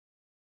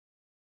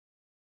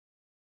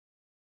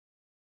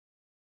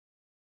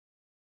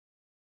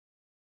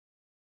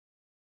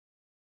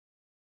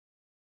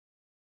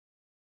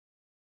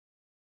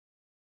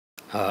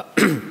Uh,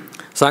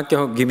 Thank you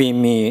for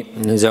giving me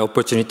the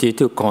opportunity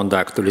to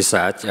conduct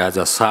research as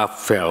a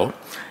staff fellow.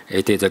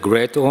 It is a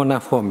great honor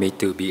for me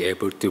to be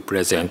able to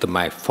present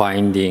my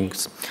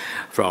findings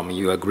from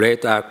your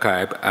great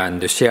archive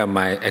and share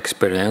my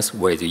experience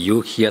with you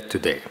here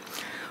today.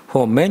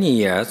 For many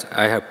years,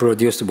 I have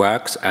produced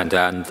works as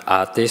an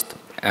artist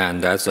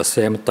and at the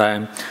same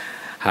time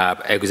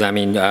have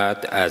examined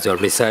art as a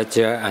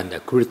researcher and a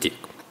critic.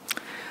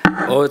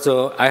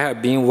 Although I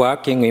have been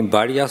working in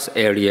various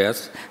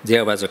areas,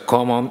 there was a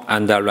common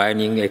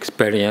underlying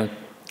experience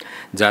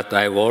that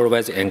I've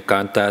always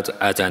encountered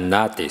as an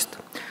artist.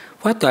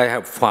 What I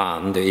have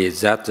found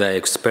is that the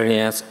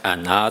experience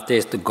an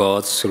artist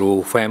goes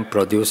through when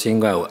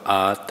producing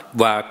art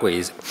work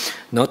is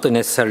not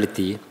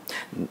necessarily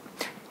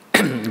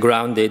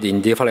grounded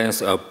in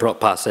difference of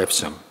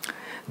perception.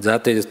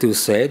 That is to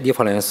say,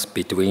 difference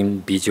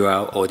between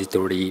visual,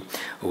 auditory,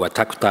 or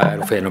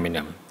tactile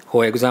phenomena.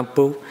 For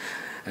example,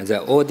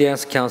 the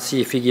audience can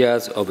see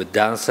figures of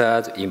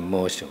dancers in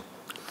motion.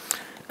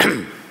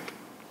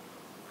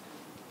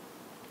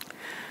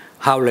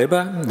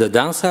 However, the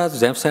dancers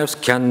themselves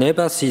can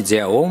never see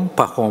their own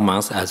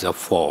performance as a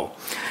whole.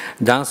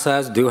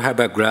 Dancers do have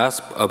a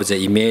grasp of the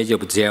image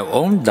of their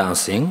own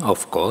dancing,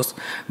 of course,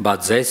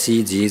 but they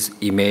see this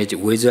image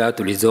without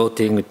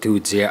resorting to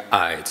their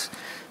eyes.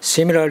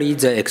 Similarly,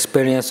 the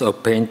experience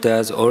of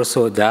painters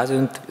also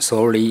doesn't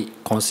solely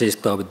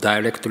consist of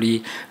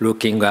directly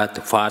looking at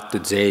what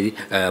they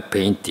are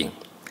painting.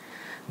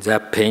 The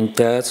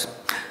painters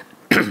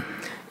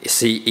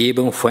see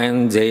even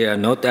when they are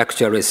not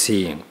actually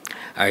seeing.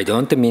 I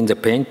don't mean the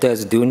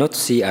painters do not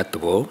see at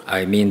all.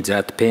 I mean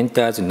that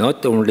painters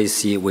not only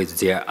see with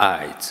their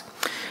eyes.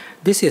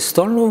 This is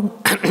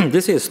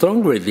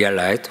strongly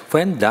realized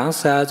when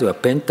dancers or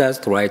painters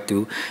try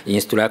to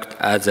instruct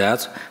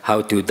others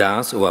how to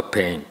dance or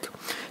paint.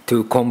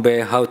 To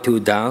convey how to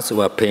dance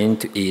or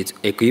paint is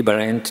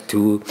equivalent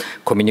to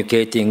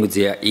communicating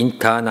their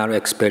internal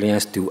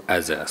experience to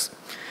others.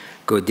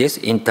 Could this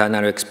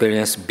internal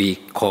experience be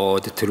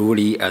called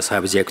truly a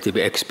subjective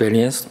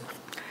experience?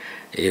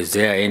 Is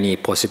there any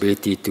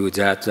possibility to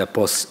that the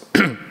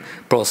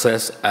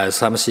process as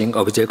something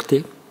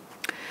objective?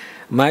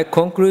 My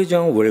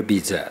conclusion will be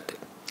that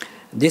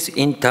this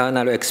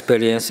internal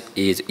experience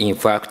is in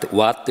fact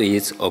what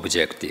is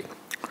objective.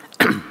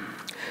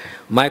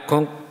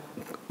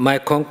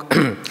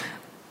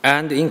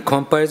 And in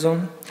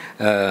comparison,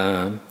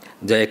 the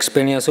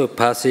experience of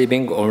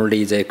perceiving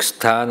only the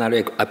external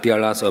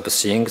appearance of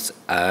things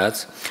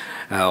as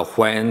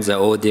when the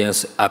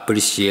audience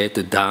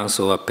appreciates dance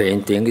or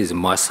painting is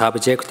more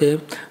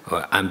subjective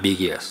or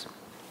ambiguous.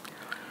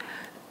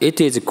 It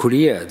is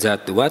clear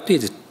that what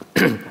is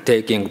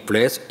taking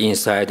place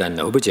inside an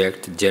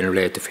object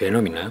generates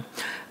phenomena,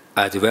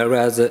 as well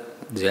as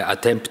the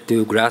attempt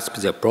to grasp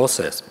the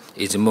process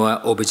is more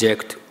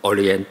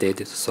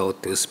object-oriented, so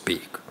to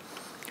speak.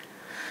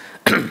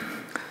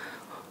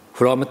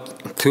 From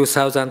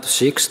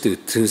 2006 to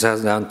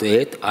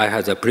 2008, I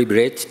had the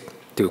privilege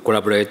to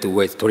collaborate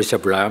with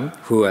Trisha Brown,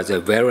 who, as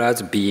well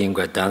as being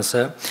a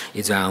dancer,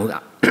 is an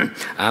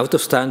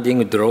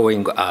outstanding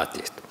drawing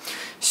artist.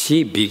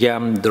 She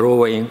began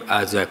drawing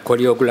as a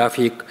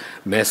choreographic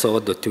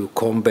method to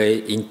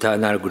convey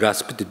internal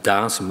grasped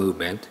dance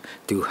movement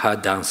to her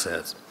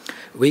dancers.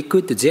 We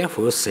could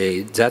therefore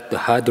say that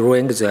her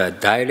drawings are a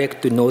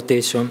direct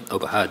notation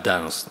of her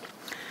dance.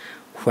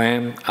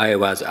 When I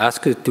was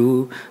asked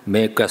to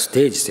make a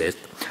stage set,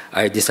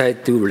 I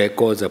decided to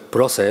record the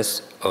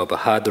process of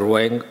her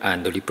drawing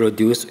and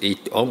reproduce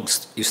it on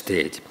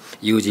stage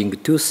using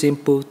two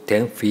simple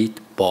 10-feet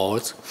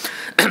boards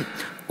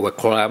or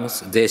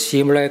columns. They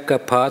seem like a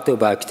part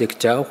of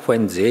architecture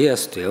when they are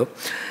still,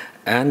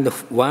 and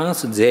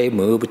once they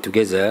move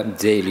together,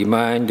 they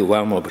remind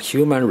one of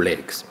human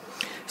legs.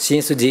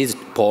 Since these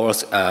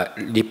poles are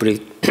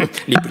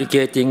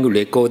replicating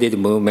recorded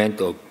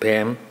movement of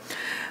pen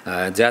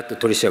that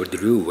Trisha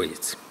drew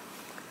with.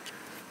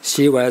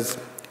 She was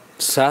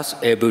thus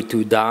able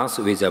to dance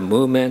with the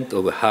movement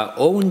of her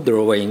own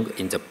drawing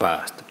in the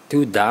past,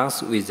 to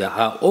dance with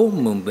her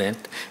own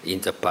movement in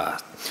the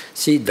past.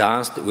 She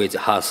danced with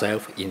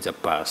herself in the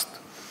past.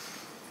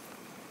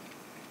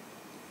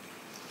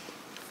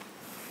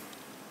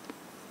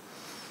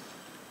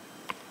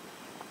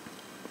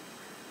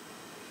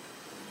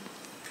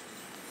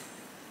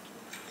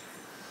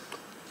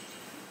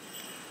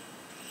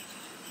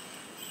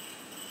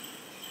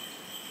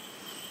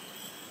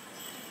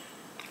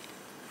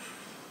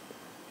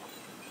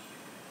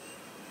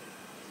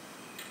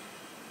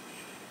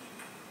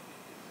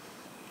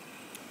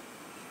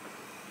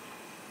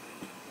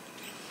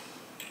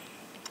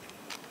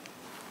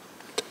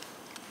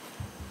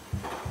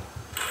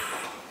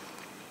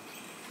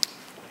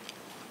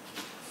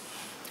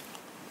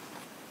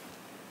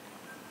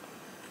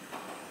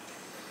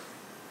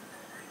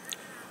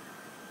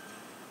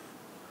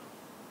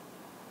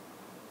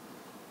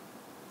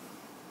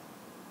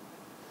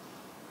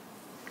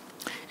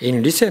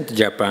 In recent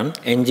Japan,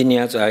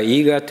 engineers are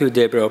eager to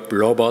develop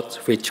robots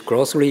which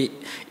closely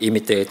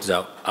imitate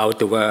the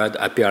outward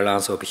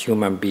appearance of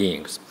human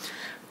beings.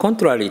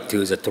 Contrary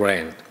to the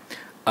trend,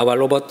 our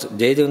robots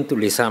didn't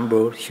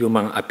resemble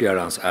human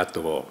appearance at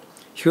all.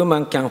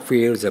 Humans can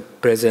feel the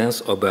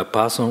presence of a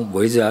person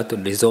without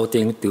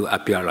resorting to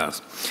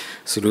appearance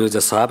through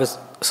the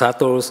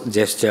subtle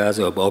gestures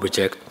of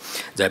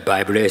objects, the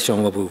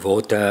vibration of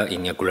water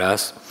in a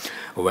glass,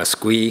 or a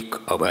squeak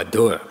of a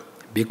door.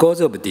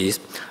 Because of this,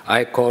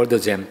 I called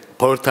them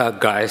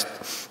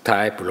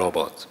poltergeist-type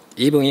robots.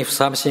 Even if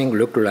something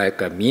looks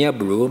like a mere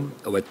broom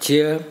or a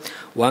chair,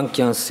 one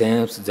can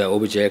sense the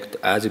object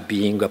as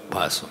being a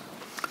person.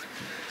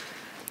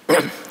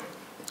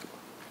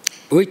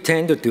 We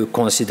tend to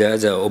consider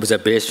the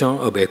observation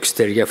of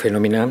exterior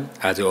phenomena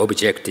as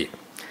objective.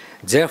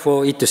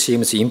 Therefore, it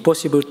seems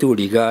impossible to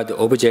regard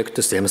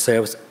objects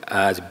themselves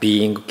as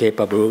being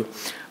capable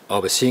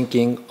of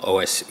thinking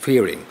or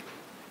feeling.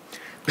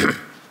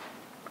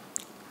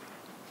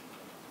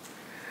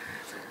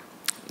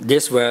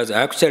 This was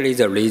actually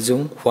the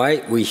reason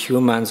why we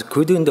humans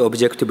couldn't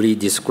objectively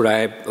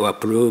describe or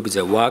prove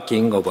the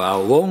working of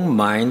our own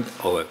mind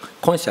or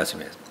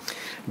consciousness,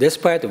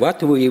 despite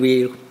what we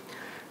will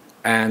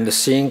and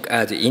think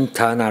as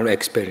internal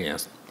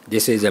experience.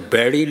 This is the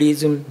very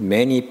reason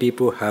many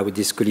people have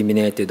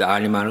discriminated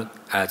animals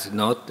as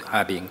not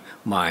having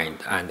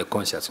mind and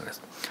consciousness.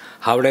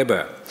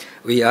 However,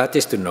 we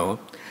artists know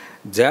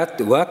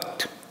that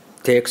what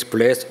takes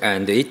place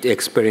and it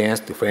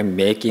experienced when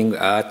making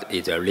art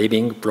is a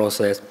living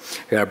process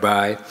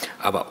whereby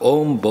our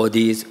own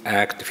bodies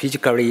act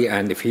physically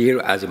and feel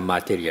as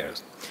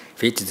materials,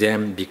 which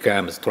then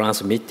becomes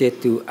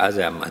transmitted to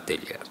other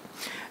materials.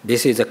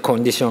 This is a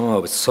condition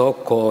of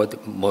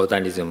so-called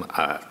modernism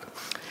art,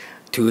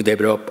 to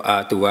develop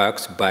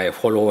artworks by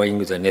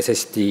following the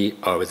necessity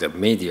of the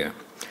medium.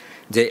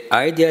 The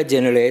idea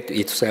generates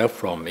itself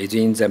from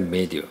within the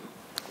medium.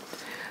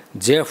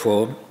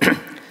 Therefore,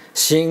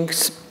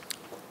 things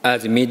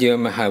as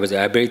medium have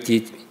the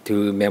ability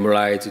to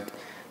memorize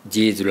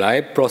these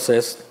live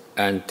processes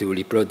and to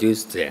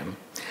reproduce them.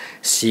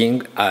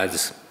 Things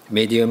as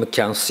medium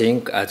can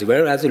think as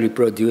well as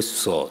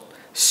reproduce thought.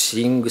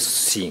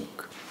 Things think.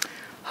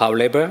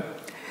 However,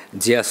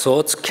 their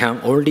thoughts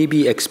can only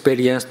be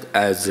experienced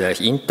as an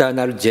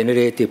internal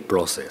generative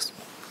process.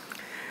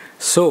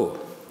 So,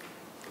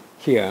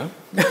 here,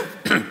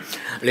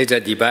 is the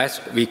device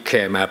we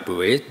came up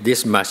with.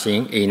 This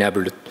machine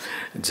enabled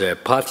the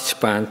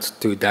participants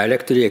to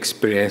directly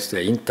experience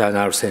the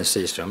internal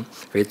sensation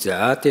which the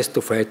artist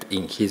felt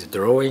in his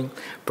drawing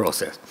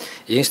process.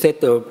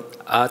 Instead of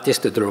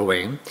artist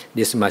drawing,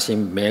 this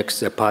machine makes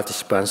the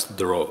participants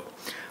draw.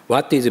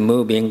 What is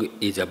moving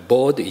is the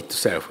board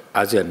itself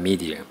as a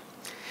medium.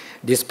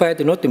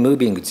 Despite not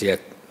moving their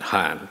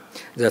hand,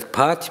 the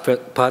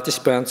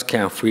participants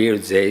can feel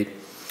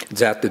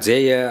that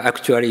they are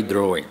actually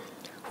drawing.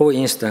 For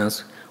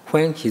instance,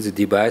 when his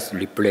device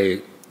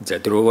replays the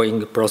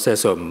drawing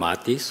process of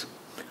Matisse,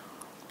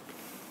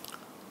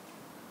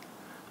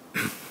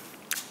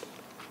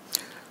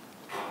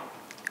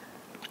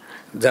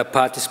 the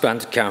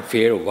participant can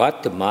feel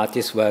what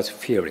Matisse was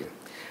feeling.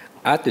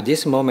 At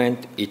this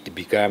moment, it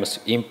becomes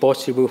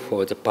impossible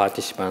for the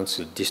participants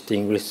to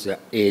distinguish the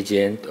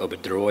agent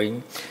of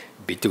drawing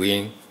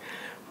between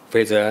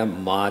whether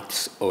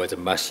Matisse or the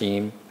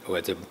machine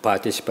or the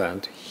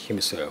participant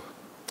himself.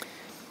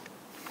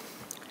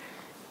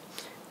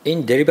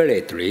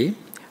 Deliberately,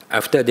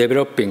 after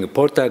developing a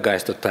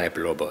poltergeist-type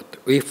robot,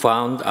 we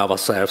found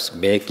ourselves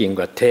making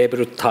a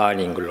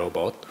table-turning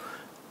robot.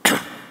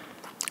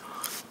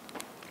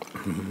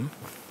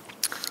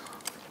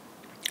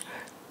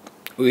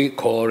 We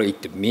call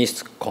it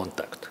missed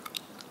contact.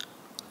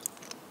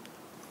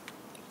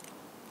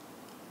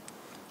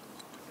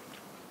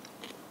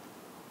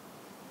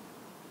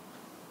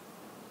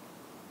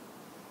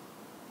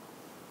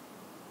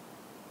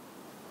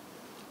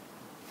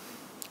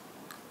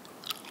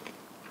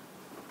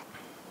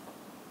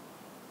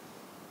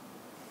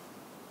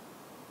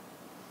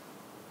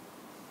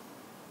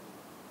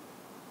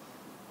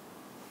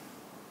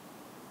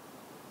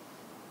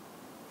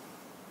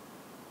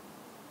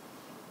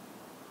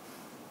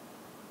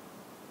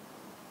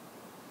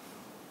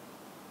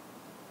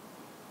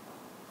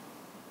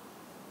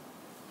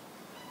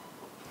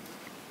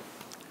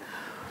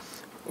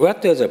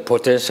 What is the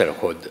potential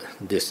for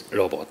this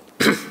robot?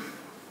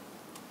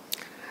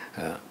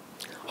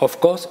 Of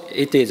course,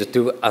 it is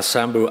to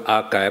assemble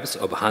archives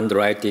of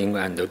handwriting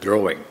and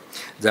drawing,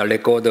 the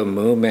record of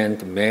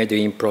movement made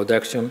in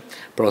production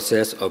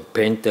process of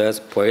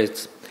painters,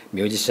 poets,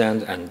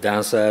 musicians, and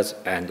dancers,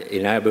 and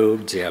enable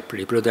their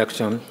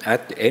reproduction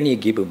at any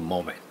given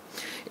moment.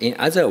 In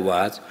other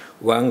words,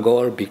 one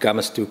goal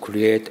becomes to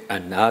create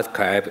an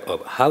archive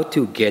of how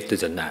to get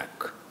the knack.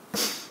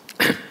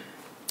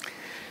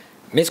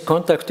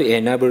 Miscontact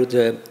enables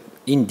the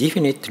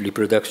indefinite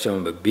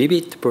reproduction of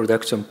vivid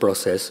production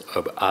process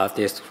of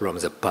artists from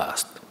the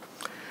past.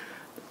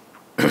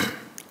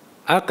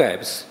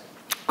 Archives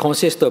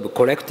consist of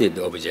collected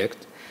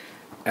objects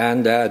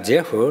and are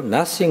therefore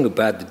nothing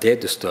but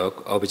dead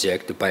stock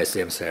objects by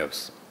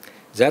themselves.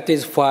 That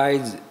is why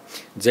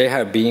they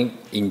have been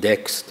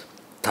indexed,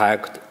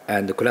 tagged,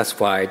 and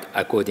classified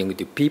according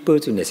to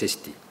people's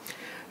necessity.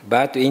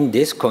 But in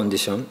this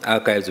condition,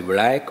 archives are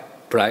like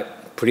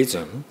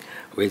prison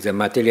with the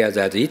materials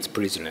as its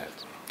prisoners.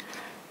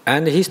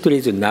 And history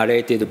is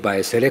narrated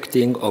by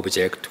selecting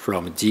objects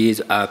from these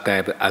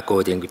archives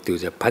according to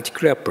the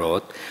particular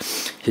plot.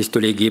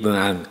 History given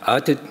an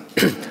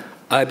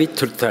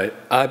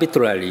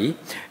arbitrary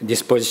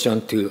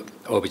disposition to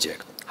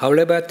object.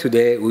 However,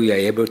 today we are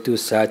able to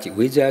search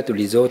without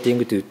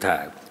resorting to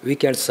tag. We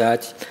can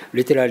search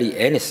literally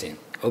anything,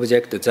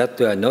 objects that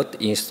were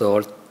not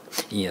installed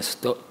in a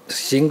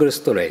single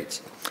storage,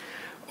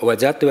 or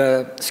that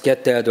were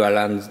scattered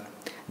around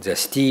the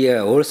city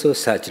are also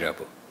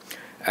searchable.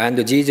 And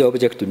these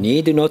objects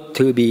need not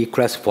to be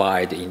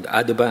classified in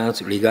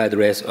advance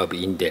regardless of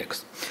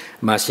index.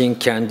 Machine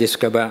can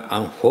discover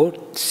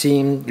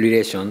unforeseen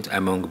relations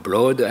among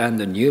broad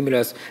and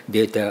numerous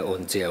data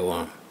on their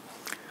own.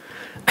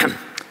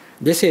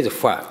 This is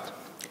what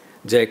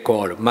they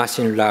call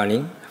machine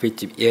learning,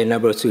 which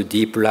enables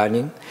deep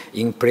learning.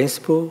 In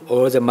principle,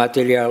 all the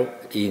material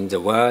in the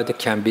world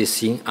can be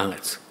seen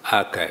as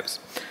archives.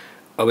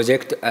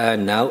 Objects are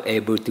now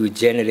able to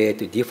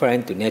generate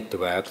different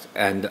networks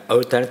and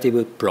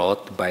alternative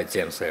plots by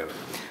themselves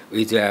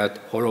without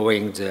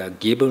following the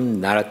given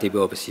narrative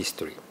of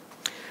history.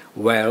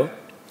 Well,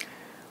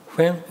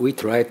 when we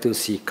try to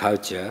see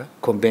culture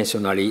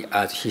conventionally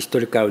as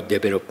historical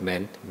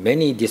development,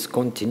 many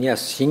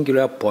discontinuous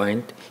singular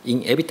points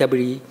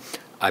inevitably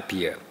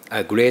appear.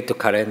 A great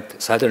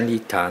current suddenly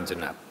turns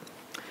up.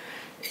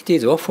 It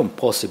is often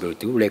possible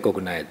to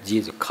recognize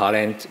these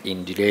currents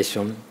in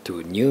relation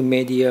to new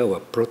media or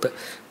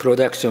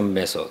production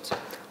methods.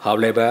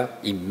 However,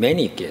 in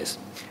many cases,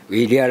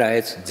 we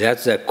realize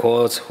that the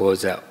cause for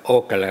the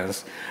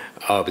occurrence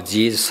of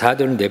these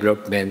sudden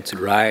developments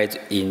lies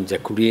in the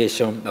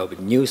creation of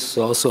new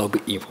sources of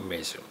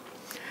information.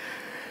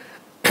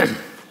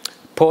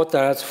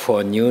 Portals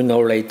for new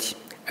knowledge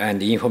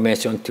and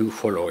information to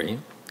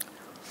following.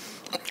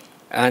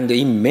 And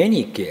in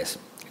many cases,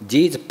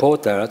 these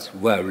portals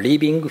were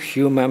living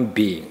human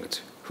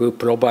beings who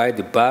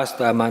provide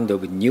vast amount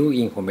of new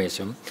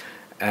information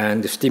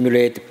and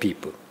stimulate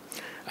people.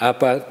 A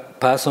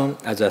person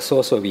as a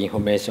source of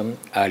information,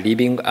 a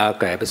living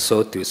archive,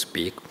 so to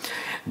speak.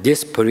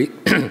 This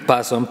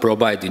person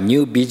provides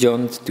new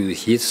visions to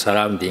his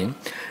surrounding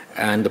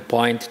and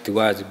point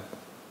toward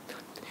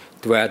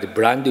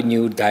brand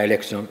new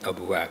direction of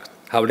work.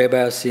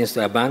 However, since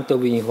the amount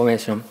of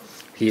information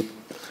he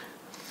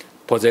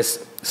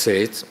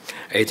possesses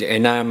is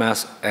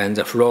enormous and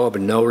the flow of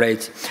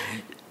knowledge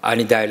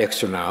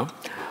unidirectional,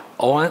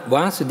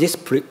 once this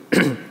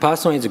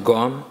person is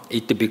gone,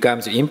 it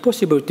becomes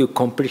impossible to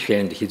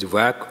comprehend his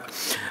work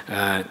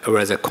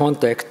or the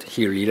context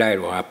he relied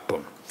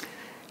upon.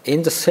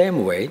 In the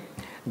same way,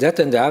 that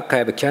and the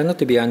archive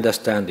cannot be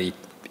understood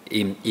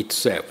in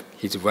itself.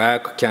 His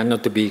work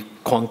cannot be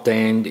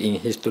contained in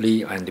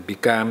history and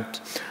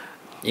becomes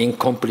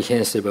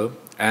incomprehensible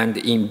and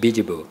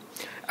invisible,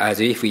 as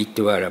if it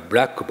were a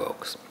black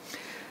box.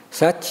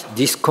 Such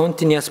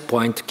discontinuous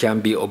points can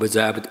be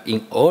observed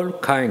in all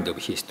kinds of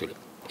history.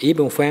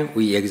 Even when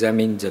we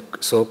examine the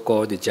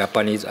so-called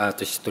Japanese art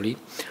history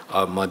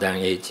of modern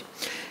age,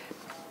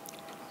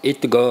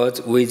 it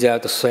goes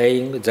without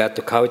saying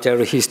that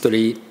cultural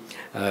history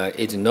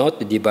is not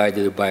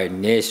divided by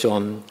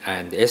nation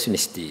and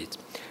ethnicities,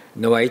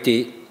 nor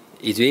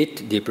is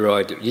it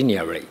deployed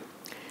linearly.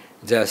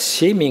 The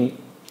seeming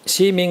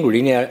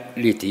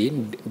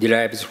linearity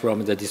derives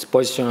from the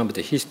disposition of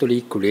the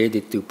history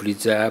created to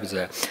preserve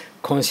the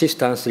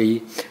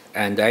consistency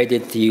and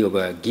identity of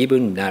a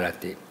given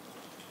narrative.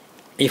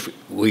 If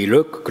we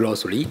look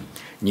closely,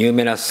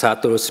 numerous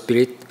subtle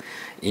spirit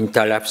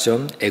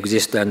interruptions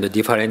exist and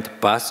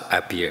different paths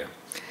appear.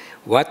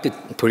 What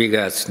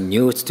triggers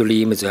new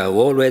streams are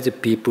always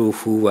people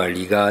who are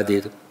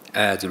regarded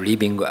as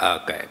living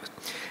archives.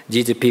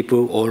 These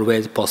people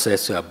always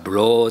possess a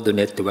broad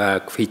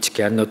network which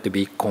cannot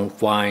be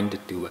confined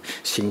to a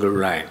single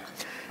line.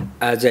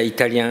 As the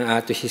Italian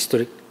art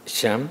historian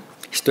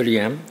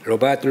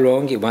Robert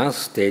Longhi once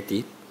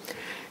stated,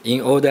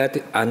 in order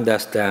to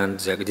understand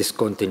the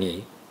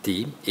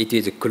discontinuity, it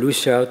is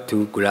crucial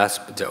to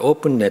grasp the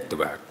open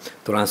network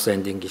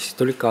transcending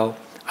historical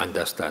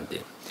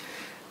understanding,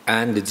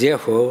 and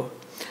therefore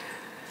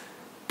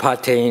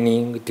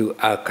pertaining to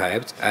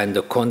archives and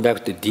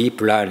conduct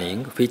deep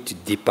learning which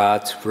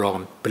departs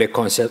from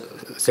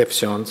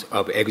preconceptions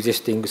of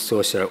existing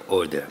social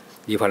order,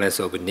 difference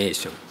of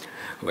nation,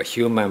 or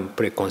human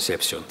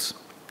preconceptions.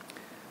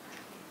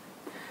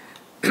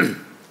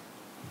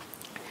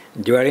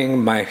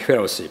 During my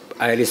fellowship,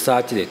 I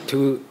researched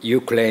two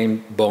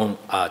Ukraine-born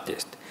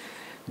artists,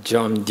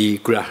 John D.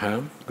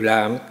 Graham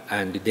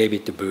and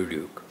David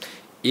Buruk.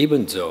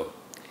 Even though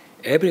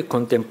every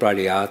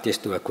contemporary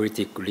artist or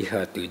critic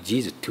refer to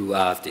these two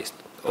artists,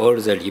 all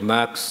the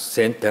remarks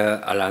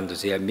center around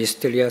their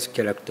mysterious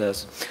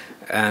characters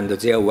and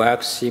their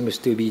work seems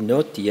to be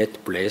not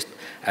yet placed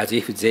as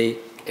if they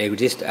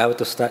exist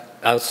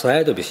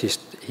outside of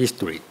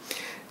history.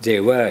 They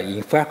were,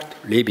 in fact,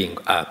 living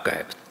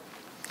archives.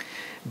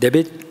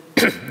 David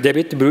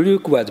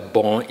Bruk was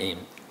born in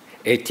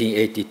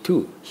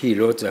 1882. He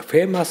wrote the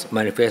famous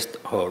manifesto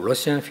for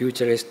Russian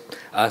futurists,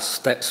 a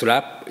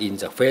slap in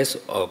the face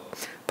of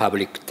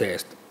public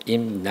taste,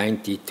 in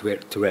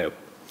 1912.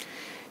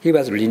 He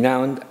was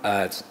renowned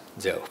as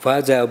the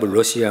father of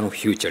Russian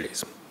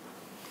futurism.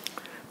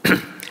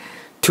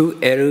 To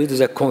elude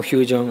the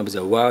confusion of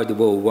the World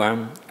War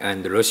I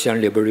and the Russian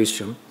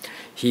Revolution,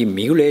 he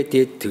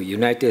migrated to the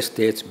United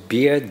States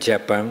via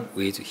Japan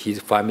with his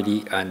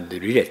family and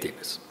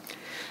relatives.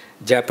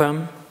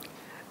 Japan,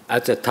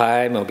 at the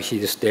time of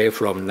his stay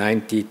from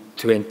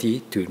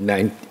 1920 to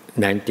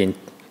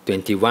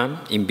 1921,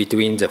 in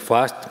between the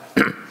First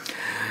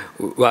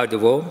World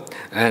War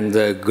and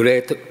the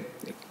Great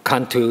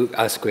Kanto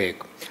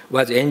earthquake,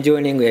 was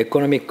enjoying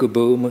economic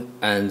boom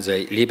and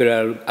the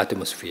liberal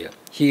atmosphere.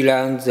 He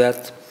learned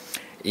that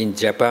in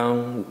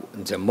Japan,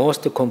 the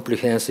most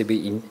comprehensive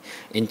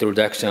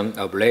introduction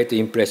of late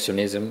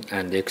Impressionism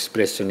and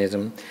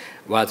Expressionism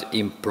was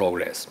in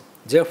progress.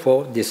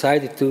 Therefore,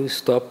 decided to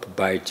stop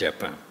by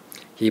Japan.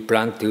 He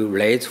planned to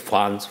raise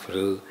funds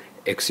through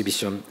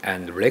exhibition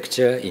and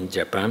lecture in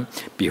Japan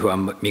before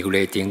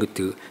migrating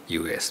to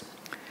US.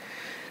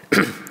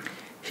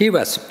 He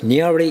was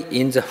nearly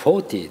in the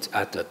 40s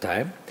at the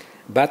time,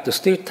 but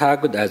still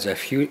tagged as a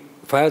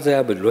father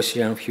of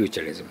Russian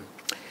futurism.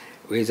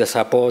 With the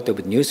support of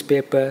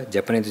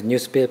Japanese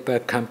newspaper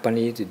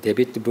companies,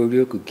 David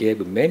Bruk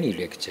gave many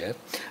lectures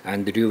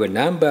and drew a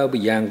number of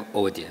young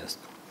audience.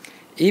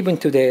 Even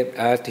today,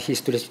 art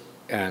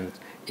historians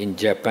in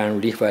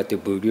Japan refer to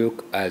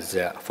Bruk as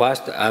the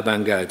first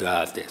avant-garde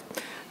artist,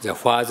 the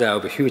father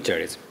of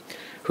futurism,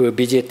 who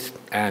visited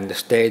and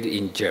stayed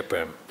in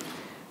Japan.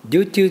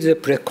 Due to the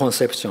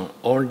preconception,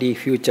 only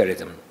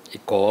futurism,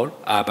 equal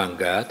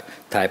avant-garde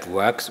type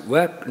works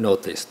were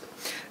noticed,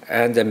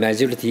 and the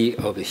majority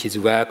of his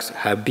works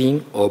have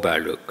been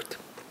overlooked.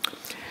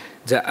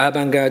 The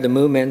avant-garde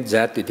movement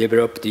that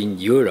developed in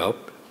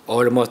Europe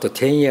almost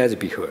 10 years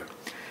before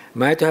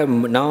might have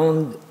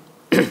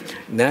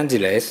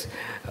nonetheless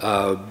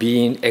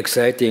been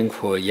exciting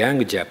for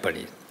young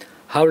Japanese.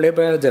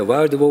 However, the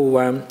World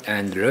War I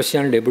and the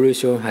Russian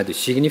Revolution had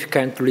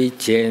significantly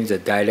changed the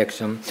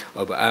direction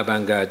of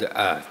avant-garde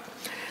art.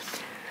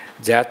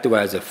 That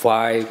was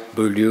why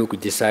Bruk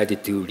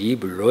decided to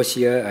leave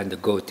Russia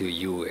and go to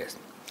US.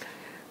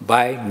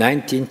 By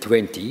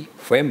 1920,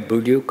 when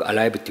Bruk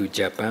arrived to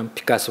Japan,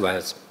 Picasso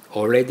was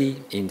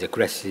already in the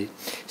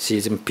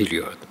Classicism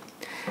period.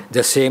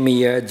 The same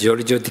year,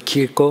 Giorgio de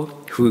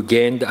Chirico, who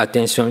gained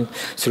attention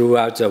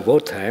throughout the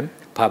wartime,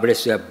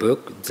 published a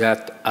book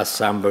that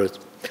assembled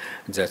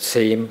the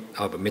theme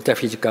of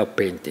metaphysical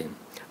painting.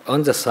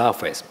 On the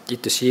surface,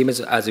 it seems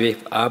as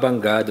if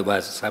avant-garde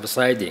was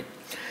subsiding,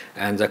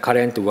 and the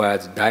current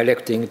was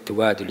directing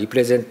toward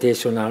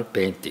representational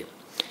painting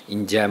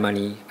in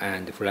Germany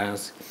and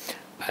France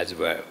as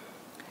well.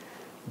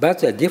 But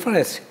the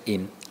difference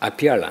in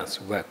appearance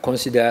were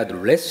considered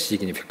less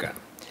significant.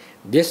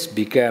 This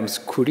becomes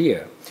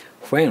clear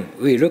when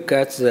we look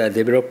at the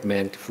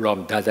development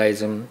from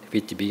Dadaism,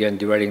 which began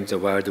during the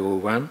World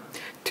War I,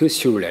 to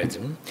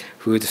Surrealism,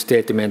 whose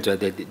statement was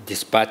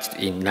dispatched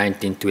in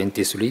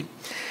 1923.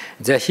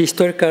 The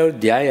historical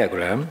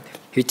diagram,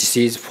 which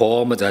sees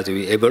forms as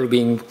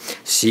evolving,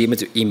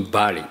 seems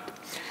invalid.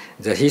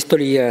 The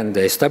history and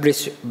the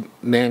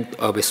establishment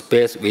of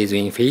space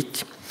within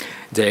which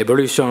the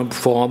evolution of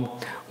form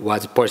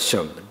was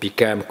positioned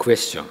became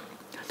questioned.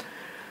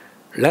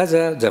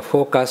 Rather, the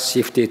focus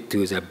shifted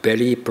to the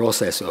very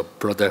process of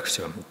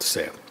production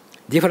itself.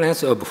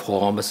 Difference of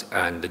forms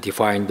and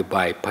defined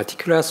by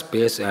particular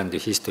space and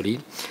history,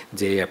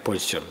 their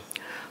position.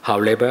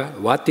 However,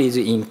 what is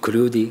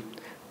included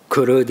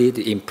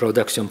in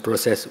production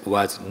process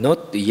was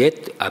not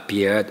yet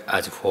appeared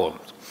as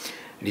forms,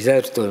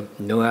 result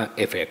nor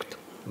effect,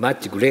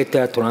 much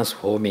greater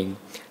transforming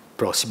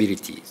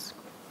possibilities.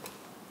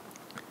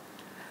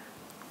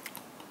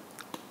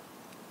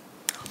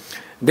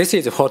 This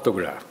is a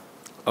photograph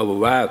of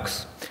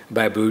works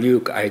by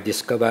Bruk I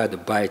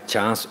discovered by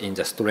chance in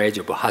the storage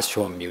of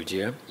Hirshhorn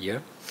Museum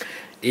here.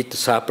 It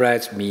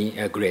surprised me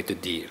a great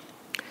deal.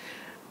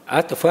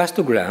 At first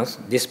glance,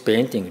 this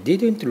painting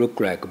didn't look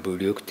like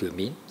Bruk to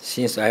me,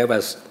 since I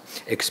was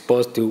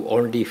exposed to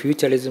only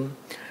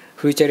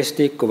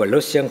futuristic or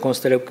Russian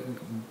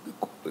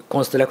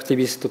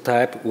constructivist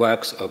type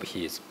works of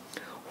his.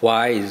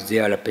 Why is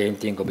there a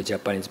painting of a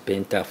Japanese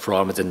painter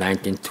from the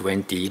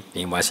 1920s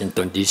in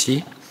Washington,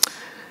 D.C.?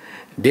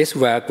 This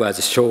work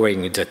was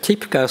showing the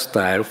typical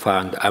style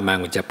found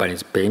among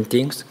Japanese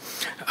paintings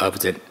of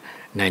the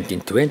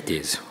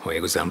 1920s, for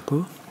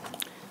example.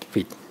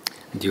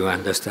 Do you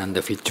understand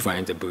which one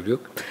is the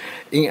Bruk?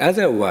 In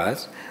other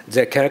words,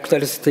 the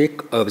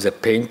characteristic of the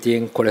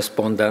painting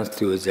corresponds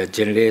to the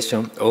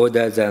generation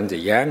older than the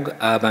young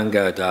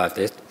avant-garde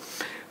artist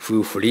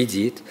who freed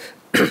it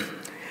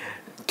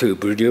to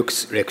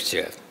Breuck's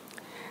lectures.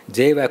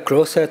 They were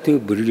closer to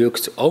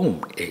Breuck's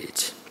own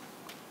age.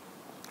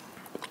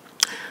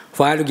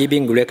 While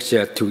giving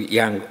lectures to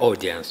young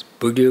audience,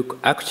 Breuck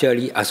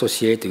actually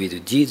associated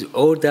with these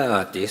older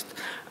artists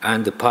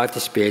and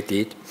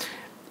participated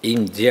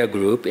in their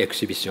group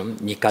exhibition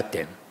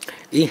Nikaten.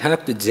 In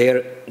fact,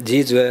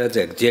 these were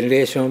the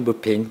generation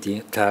of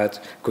painters,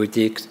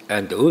 critics,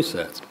 and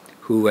authors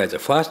who were the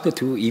first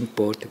to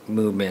import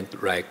movements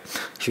like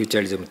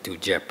Futurism to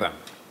Japan.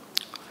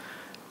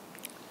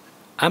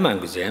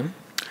 Among them,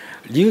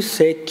 Ryu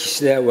said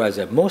Kishida was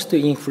the most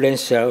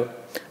influential.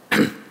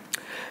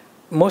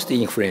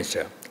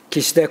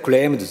 Kishida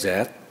claimed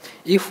that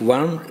if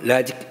one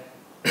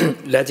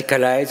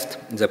radicalized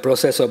the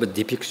process of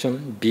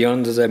depiction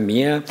beyond the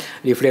mere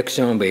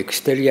reflection of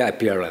exterior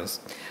appearance,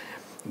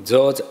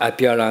 those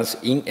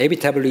appearances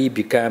inevitably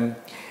become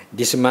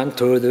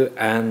dismantled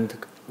and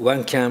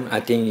one can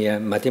attain a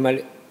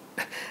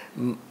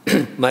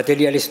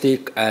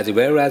materialistic as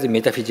well as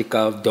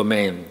metaphysical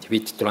domain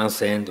which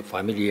transcends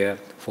familiar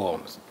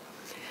forms.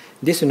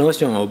 This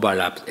notion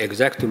overlaps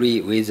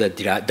exactly with the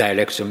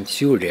direction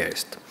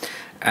surrealist,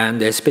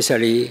 and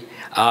especially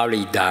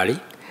early Dali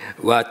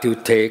were to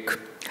take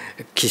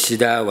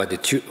Kishida was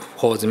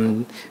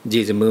chosen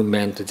these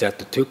movements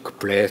that took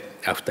place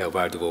after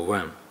World War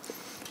I.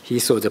 He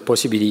saw the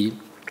possibility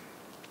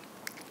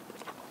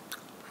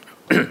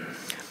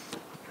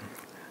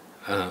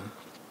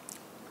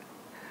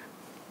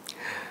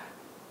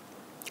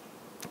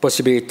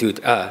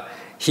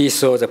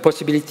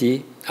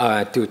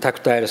to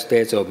tactile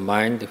states of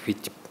mind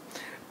which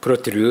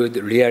protrude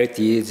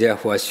reality,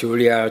 therefore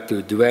surreal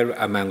to dwell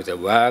among the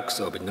works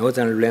of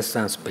Northern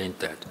Renaissance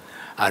painters,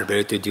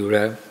 Alberto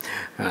Dürer,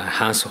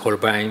 Hans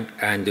Holbein,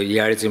 and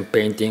realism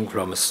painting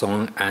from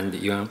Song and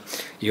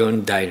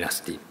Yuan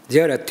dynasty.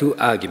 There are two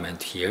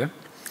arguments here.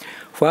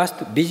 First,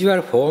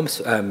 visual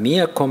forms are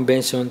mere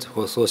conventions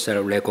for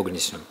social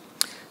recognition.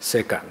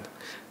 Second,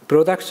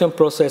 production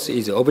process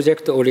is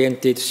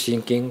object-oriented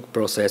thinking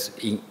process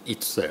in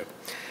itself,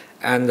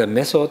 and the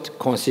method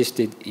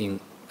consisted in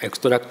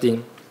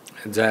extracting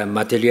the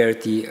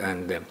materiality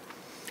and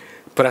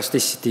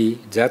plasticity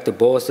that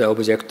both the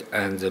object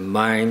and the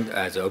mind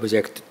as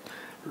object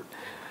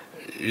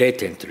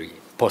latently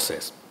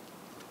possess.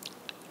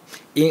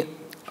 In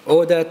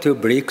order to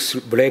break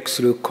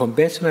through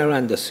conventional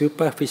and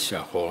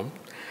superficial form,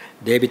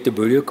 David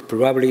Breuck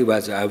probably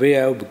was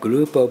aware of a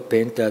group of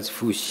painters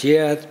who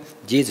shared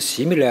these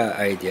similar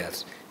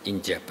ideas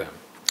in Japan.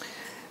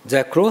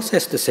 The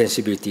closest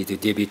sensibility to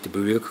David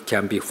Breuck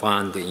can be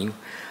found in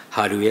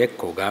Harue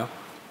Koga.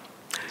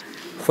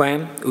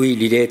 When we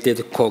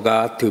related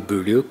Koga to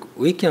Breuck,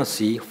 we can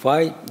see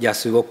why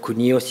Yasuo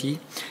Kuniyoshi,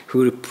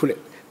 who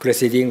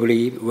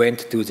precedingly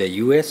went to the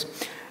US,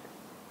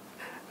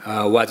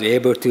 was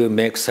able to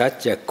make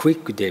such a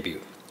quick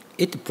debut.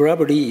 It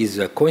probably is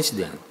a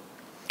coincidence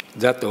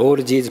that all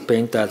these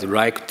painters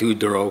like to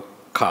draw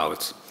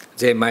cows.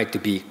 They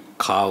might be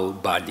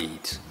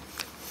cow-bodied.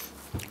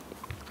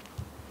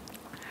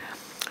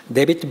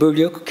 David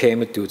Breuck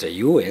came to the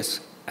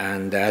US,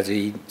 and as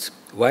it's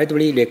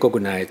widely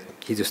recognized,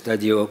 his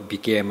studio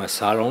became a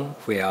salon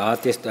where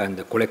artists and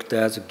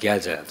collectors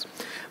gathered.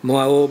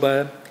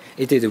 Moreover,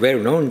 it is well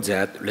known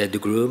that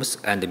Red Grooves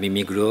and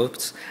Mimi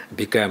Gross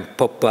became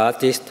pop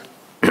artists.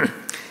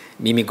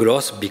 Mimi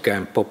Gross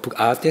became pop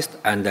artists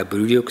under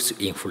Breuck's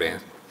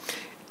influence.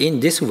 In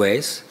these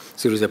ways,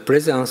 through the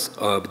presence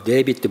of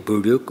David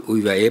Breuck,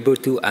 we were able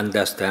to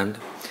understand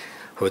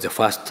for the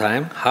first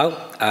time how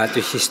art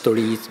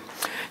history is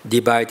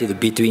divided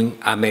between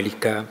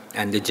America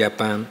and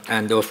Japan,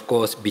 and of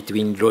course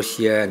between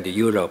Russia and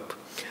Europe,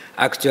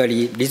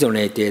 actually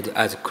resonated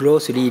as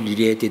closely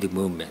related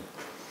movements.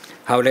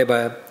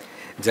 However,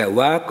 the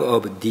work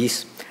of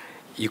these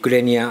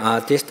Ukrainian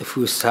artists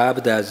who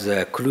served as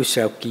a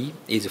crucial key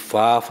is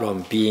far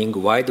from being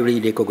widely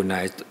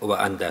recognized or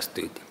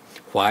understood.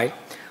 Why?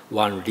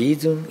 One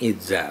reason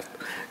is that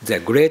the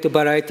great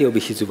variety of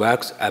his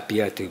works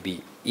appear to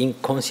be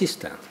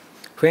inconsistent.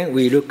 When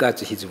we look at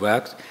his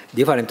works,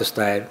 different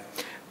styles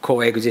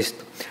coexist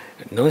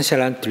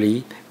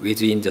nonchalantly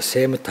within the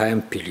same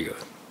time period.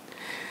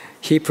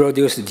 He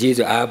produced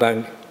these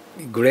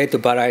great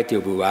variety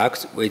of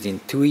works within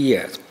 2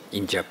 years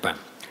in Japan.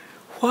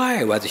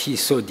 Why was he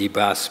so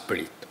diverse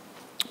split?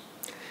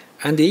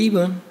 And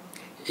even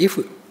if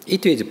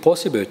it is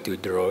possible to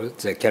draw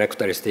the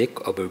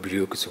characteristic of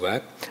Breuck's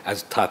work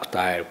as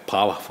tactile,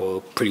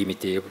 powerful,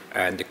 primitive,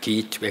 and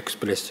key to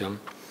expression,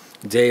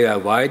 they are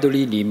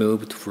widely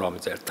removed from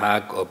the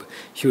tag of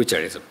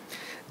futurism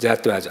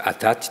that was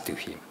attached to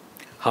him.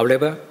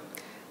 However,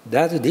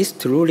 does this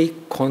truly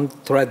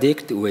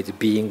contradict with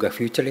being a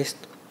futurist?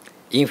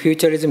 In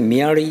futurism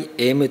merely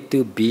aimed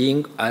to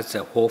being at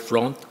the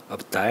forefront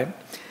of time,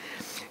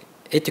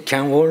 it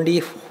can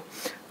only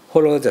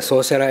follow the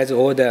socialized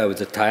order of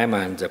the time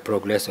and the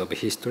progress of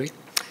history.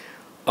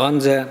 On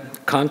the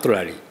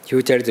contrary,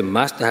 futurism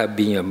must have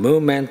been a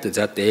movement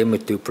that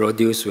aimed to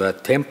produce a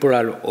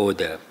temporal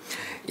order,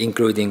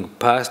 including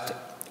past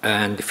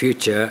and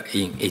future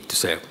in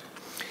itself,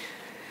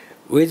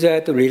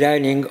 without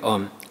relying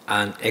on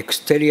an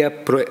exterior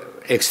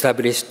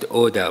established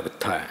order of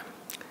time.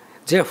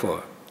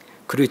 Therefore,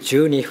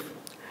 Khrushchev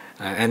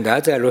and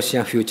other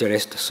Russian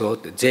futurists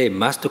thought they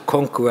must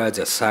conquer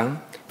the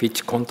sun,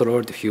 which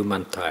controlled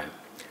human time.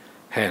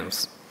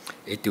 Hence,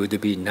 it would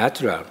be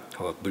natural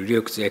for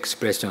Breuer's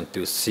expression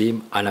to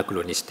seem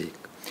anachronistic,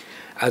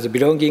 as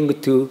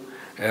belonging to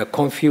a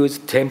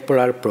confused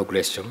temporal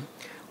progression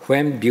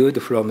when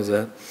viewed from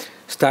the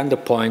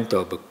standpoint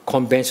of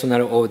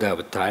conventional order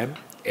of time.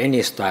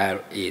 Any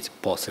style is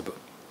possible.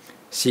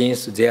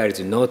 Since there is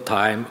no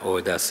time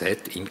order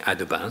set in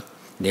advance,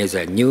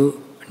 neither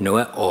new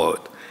nor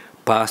old,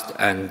 past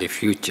and the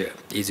future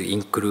is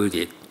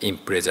included in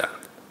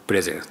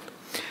present.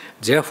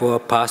 Therefore,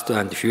 past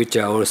and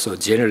future also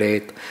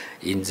generate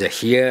in the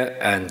here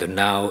and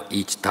now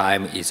each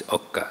time it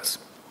occurs.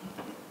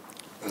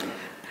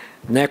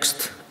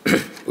 Next,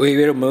 we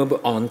will move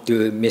on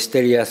to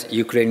mysterious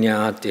Ukrainian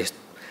artist,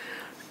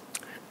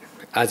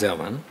 other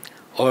one,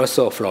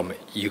 also from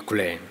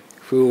Ukraine,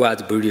 who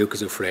was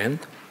Breuer's friend,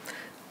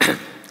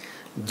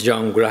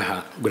 John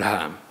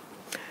Graham.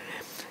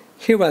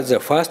 He was the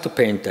first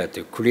painter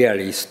to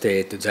clearly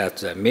state that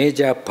the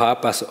major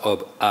purpose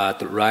of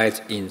art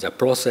lies in the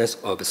process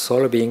of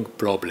solving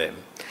problems,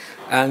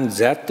 and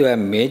that a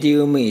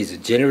medium is a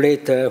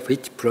generator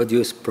which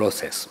produces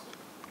process.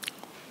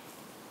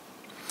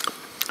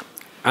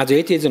 As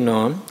it is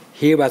known,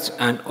 he was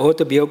an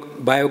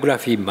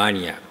autobiography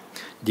mania.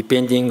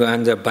 Depending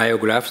on the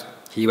biographs,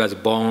 he was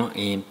born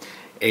in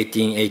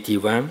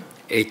 1881,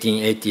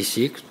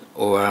 1886,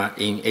 or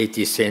in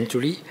 18th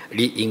century,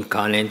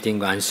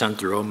 reincarnating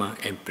ancient Roman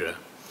emperor.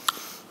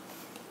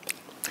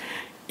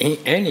 In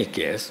any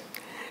case,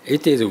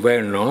 it is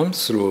well known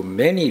through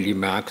many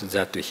remarks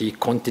that he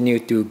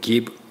continued to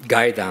give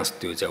guidance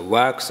to the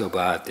works of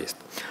artists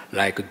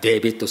like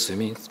David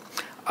Smith,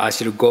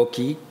 Achille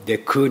Gorky, de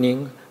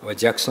Kooning, or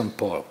Jackson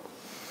Pollock.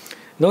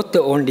 Not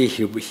only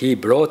he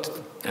brought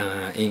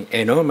in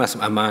enormous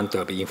amount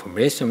of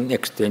information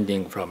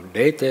extending from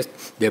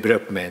latest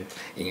development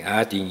in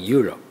art in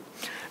Europe,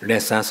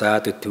 Renaissance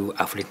art to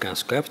African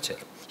sculpture.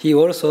 He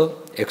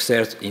also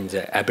excels in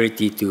the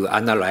ability to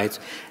analyze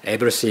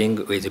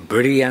everything with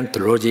brilliant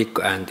logic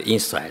and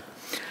insight,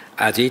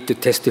 as it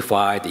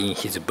testified in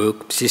his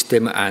book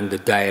System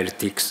and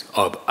Dialectics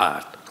of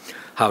Art.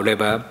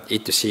 However,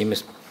 it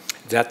seems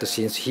that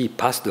since he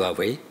passed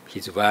away,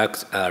 his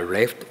works are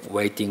left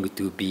waiting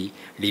to be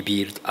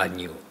revealed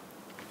anew.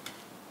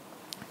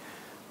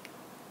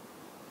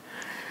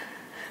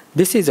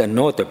 This is a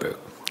notebook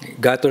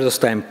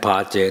Gattelstein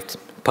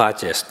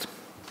purchased.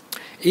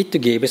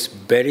 It gives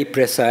very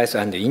precise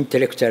and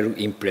intellectual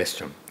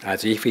impression,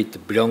 as if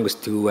it belongs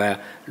to a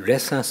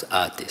Renaissance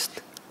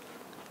artist.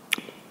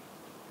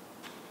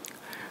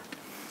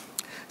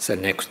 The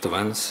next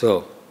one.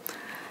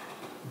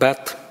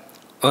 But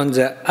on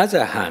the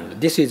other hand,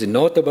 this is a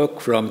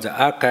notebook from the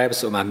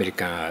archives of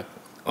American art.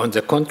 On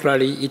the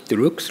contrary, it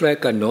looks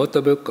like a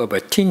notebook of a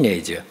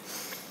teenager.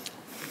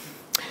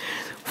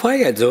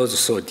 Why are those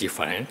so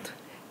different?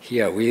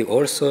 Here we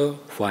also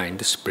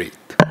find split.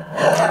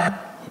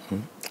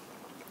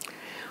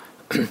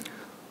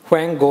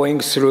 When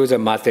going through the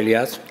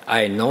materials,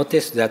 I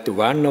noticed that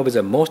one of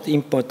the most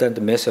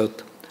important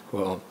methods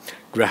for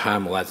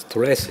Graham was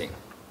tracing.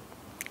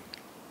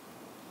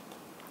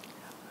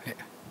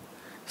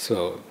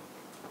 So,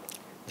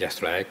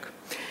 just like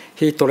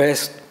he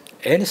traced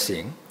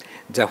anything,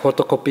 the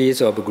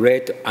photocopies of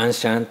great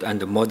ancient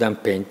and modern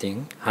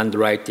painting,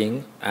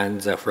 handwriting, and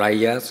the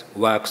flyers,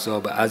 works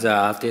of other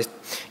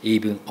artists,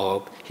 even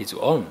of his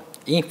own.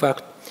 In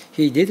fact,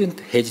 he didn't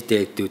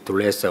hesitate to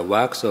trace the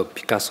works of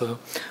Picasso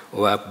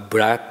or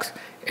Braque,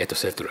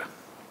 etc.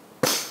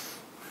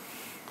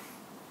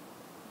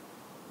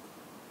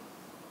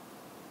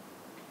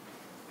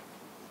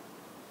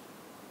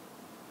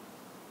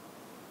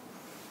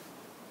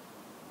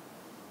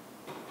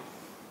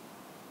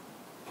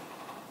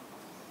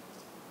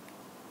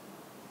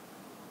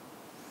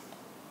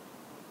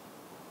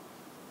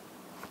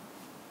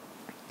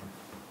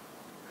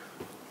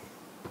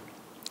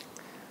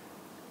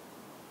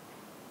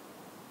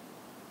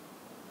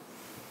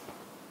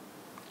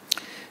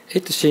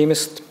 It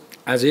seems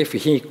as if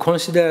he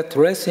considered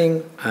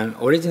tracing an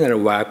original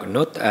work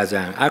not as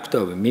an act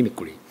of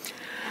mimicry,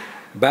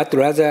 but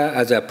rather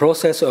as a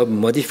process of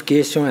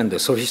modification and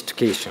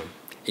sophistication.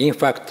 In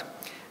fact,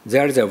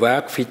 there is a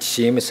work which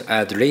seems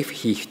as if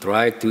he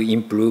tried to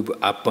improve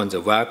upon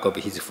the work of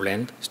his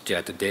friend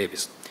Stuart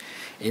Davis.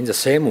 In the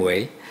same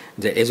way,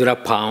 the Ezra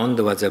Pound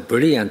was a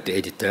brilliant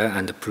editor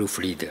and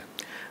proofreader.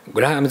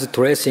 Graham's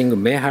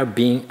tracing may have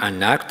been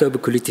an act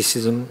of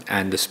criticism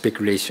and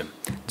speculation.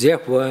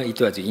 Therefore, it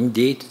was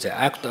indeed the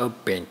act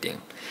of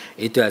painting.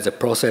 It was a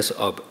process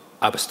of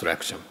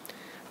abstraction.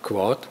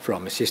 Quote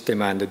from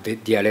System and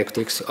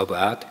Dialectics of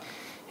Art,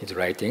 his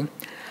writing,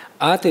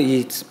 art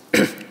is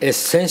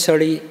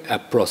essentially a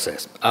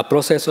process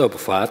of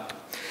thought,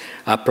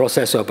 a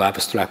process of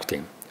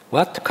abstracting.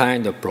 What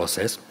kind of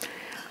process?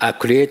 a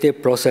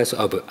creative process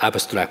of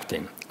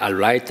abstracting. A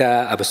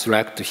writer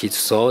abstracts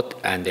his thought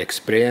and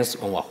experience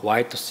on a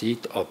white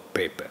sheet of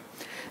paper.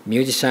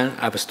 Musicians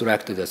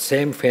abstract the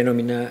same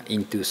phenomena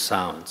into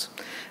sounds,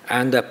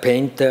 and a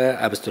painter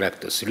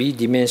abstracts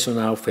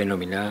three-dimensional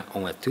phenomena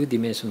on a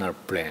two-dimensional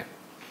plane.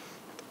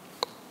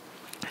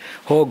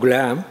 For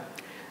Graham,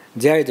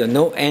 there is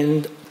no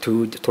end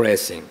to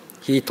tracing.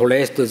 He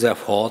traced the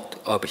thought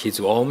of his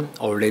own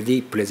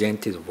already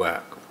presented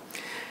work.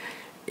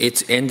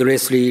 It's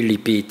endlessly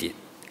repeated.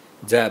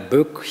 The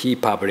book he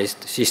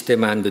published,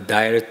 System and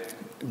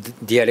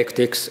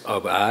Dialectics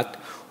of Art,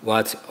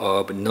 was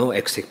of no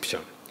exception.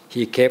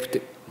 He kept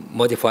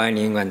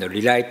modifying and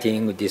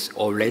rewriting this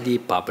already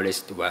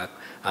published work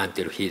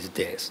until his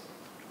death.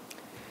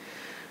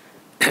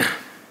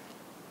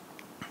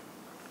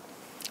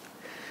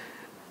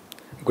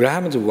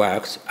 Graham's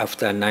works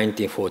after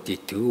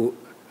 1942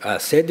 are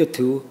said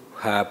to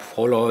have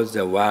followed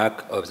the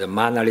work of the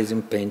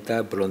mannerism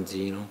painter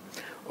Bronzino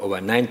or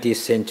 19th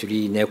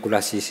century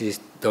neoclassicist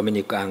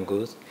Dominic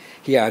Angus.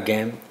 Here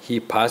again, he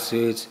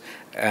pursues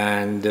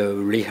and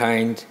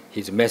refines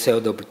his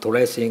method of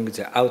tracing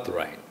the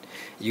outline,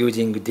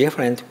 using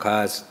different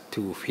colors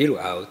to fill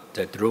out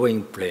the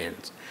drawing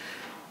planes,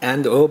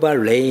 and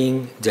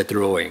overlaying the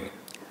drawing.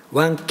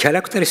 One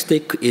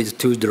characteristic is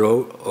to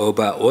draw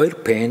over oil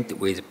paint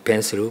with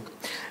pencil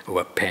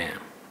or pen.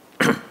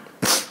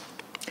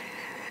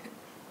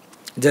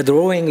 The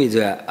drawing is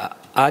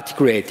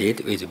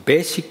articulated with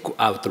basic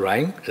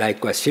outline,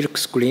 like a silk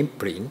screen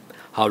print.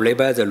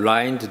 However, the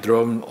lines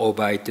drawn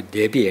over it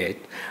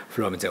deviate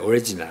from the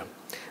original,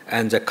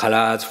 and the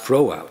colors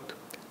flow out.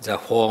 The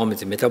form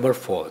is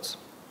metamorphosed.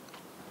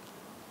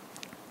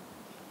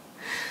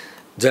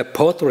 The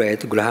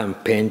portrait Graham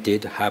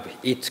painted have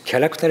its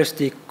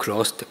characteristic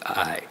closed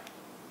eye.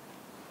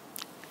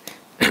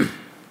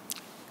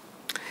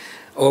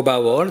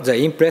 Overall, the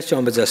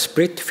impression of the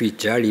split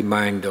feature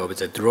reminds of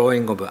the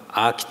drawing of an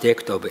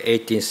architect of the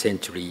 18th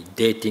century,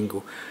 dating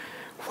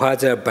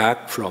further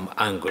back from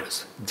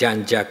Angles,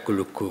 Jean-Jacques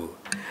Lecoq.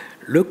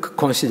 Lecoq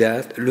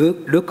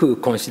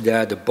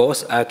considered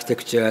both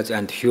architectures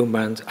and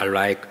humans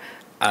alike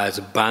as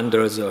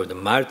bundles of the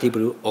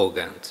multiple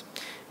organs.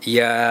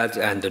 Ears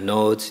and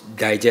nose,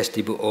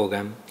 digestive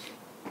organ,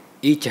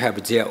 each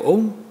have their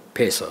own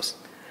pathos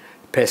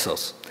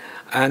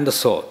and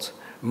thoughts.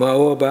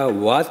 Moreover,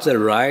 what the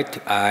right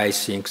eye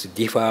thinks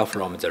differ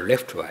from the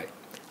left eye.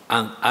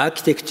 An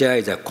architecture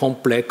is a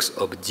complex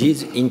of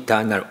these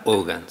internal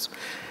organs,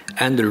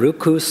 and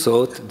Lecoq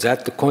thought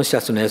that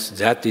consciousness,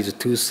 that is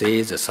to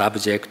say, the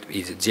subject,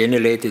 is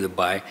generated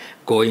by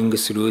going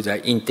through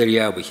the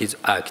interior of his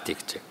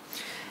architecture.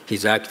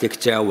 His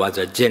architecture was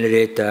a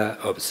generator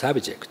of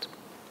subject.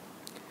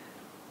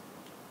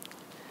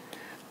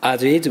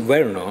 As is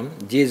well known,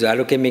 these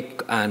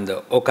alchemic and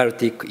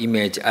occultic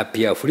images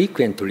appear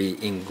frequently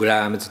in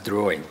Graham's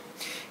drawing.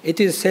 It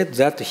is said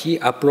that he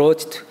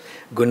approached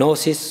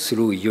gnosis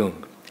through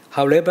Jung.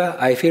 However,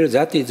 I feel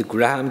that is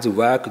Graham's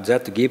work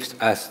that gives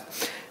us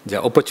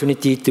the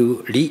opportunity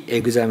to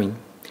re-examine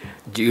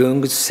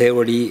Jung's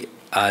theory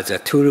as a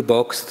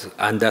toolbox to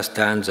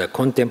understand the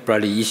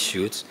contemporary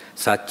issues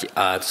such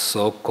as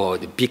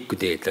so-called big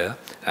data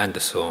and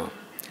so on.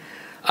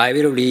 I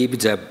will leave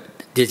the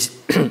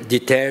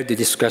detailed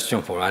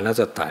discussion for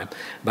another time,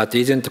 but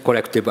isn't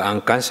collective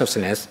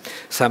unconsciousness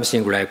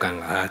something like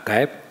an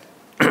archive?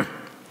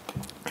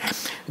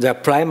 The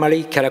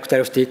primary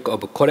characteristic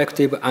of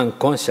collective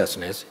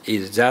unconsciousness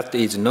is that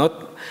it is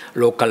not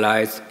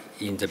localized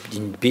in the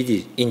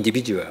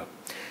individual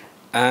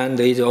and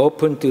is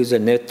open to the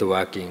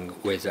networking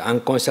with the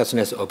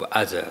unconsciousness of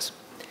others.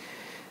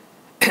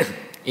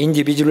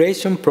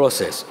 Individuation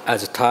process,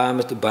 as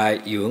termed by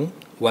Jung,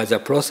 was a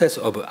process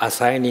of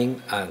assigning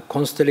a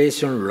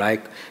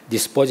constellation-like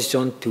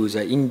disposition to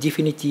the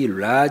indefinitely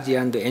large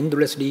and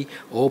endlessly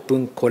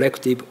open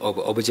collective of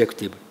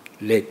objective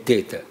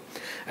data,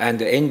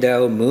 and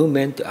endow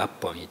movement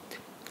upon it.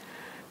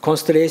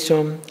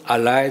 Constellation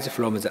arises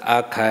from the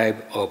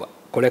archive of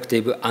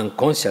collective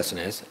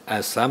unconsciousness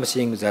as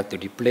something that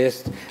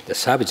replaced the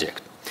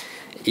subject.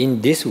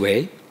 In this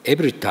way,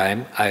 every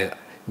time a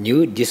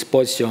new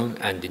disposition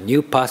and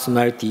new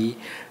personality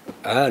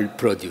are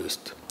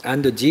produced,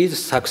 and these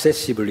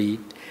successively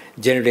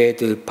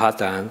generate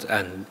patterns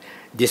and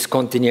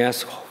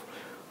discontinuous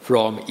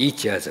from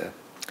each other.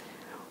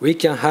 We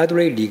can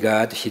hardly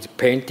regard his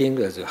painting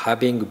as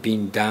having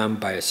been done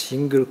by a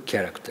single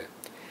character.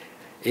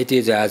 It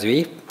is as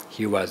if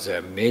he was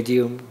a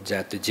medium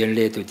that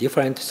generated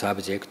different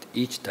subjects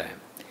each time.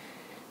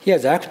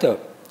 Here's actor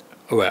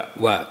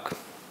work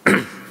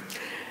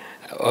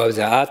of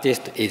the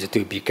artist is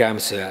to become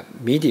a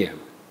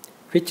medium,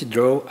 which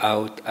draw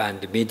out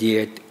and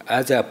mediate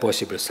other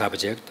possible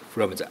subjects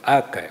from the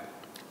archive.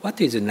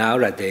 What is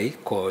nowadays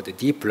called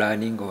deep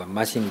learning or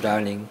machine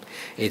learning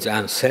is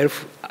a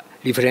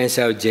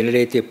self-referential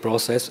generative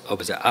process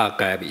of the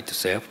archive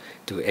itself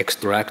to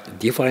extract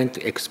different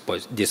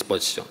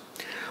dispositions,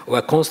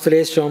 or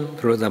constellation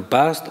from the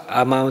vast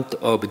amount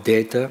of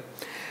data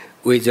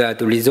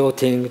without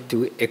resorting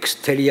to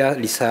exterior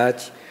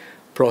research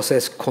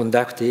process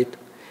conducted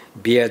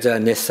via the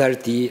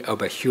necessity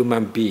of a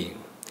human being.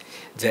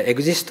 The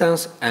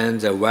existence and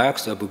the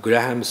works of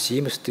Graham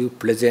seems to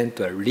present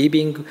a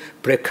living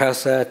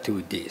precursor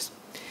to this.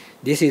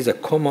 This is a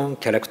common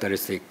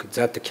characteristic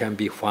that can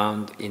be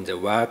found in the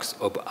works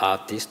of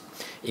artists,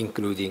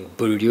 including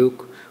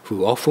Bourdieu,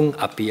 who often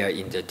appear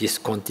in the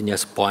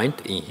discontinuous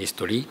point in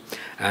history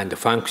and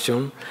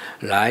function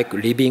like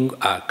living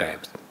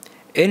archives.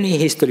 Any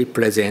history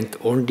presents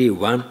only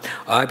one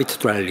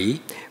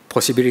arbitrary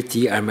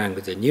possibility among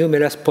the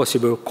numerous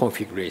possible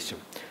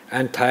configurations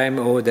and time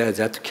order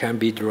that can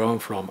be drawn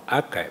from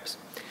archives.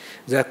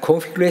 The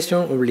configuration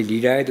only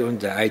relied on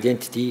the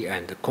identity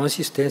and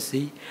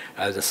consistency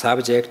of the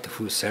subject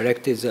who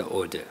selected the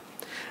order.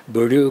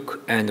 Bourdieu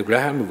and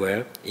Graham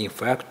were, in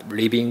fact,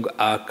 living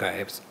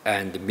archives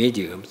and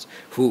mediums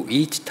who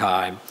each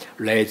time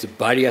raised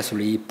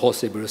variously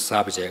possible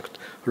subjects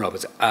from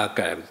the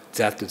archives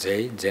that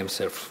they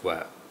themselves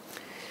were.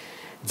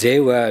 They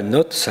were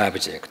not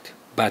subjects,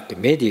 but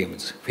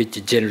mediums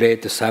which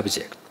generate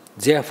subjects.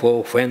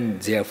 Therefore, when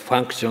their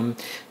function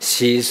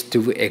ceased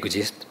to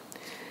exist,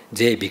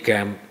 they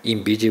became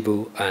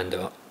invisible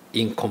and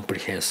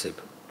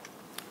incomprehensible.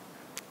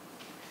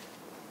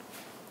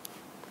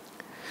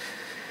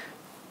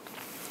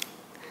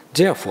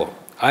 Therefore,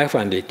 I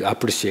find it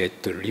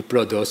appropriate to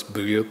reproduce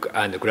Bourdieu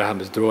and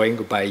Graham's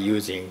drawing by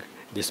using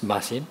this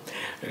machine,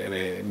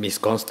 Miss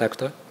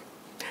Constructor.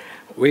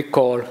 We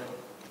call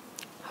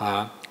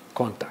her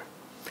contact.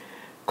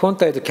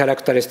 Contact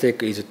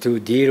characteristic is to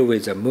deal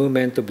with the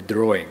movement of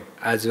drawing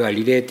as a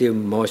relative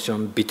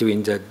motion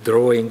between the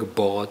drawing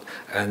board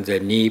and the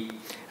nib,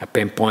 a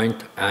pen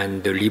point,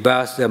 and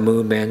reverse the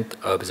movement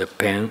of the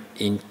pen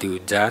into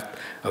that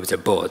of the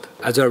board.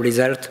 As a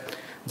result,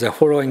 the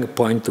following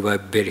points were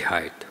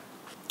verified.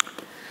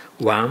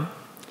 1.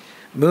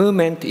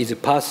 Movement is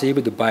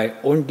perceived by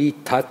only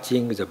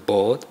touching the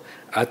board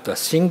at a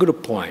single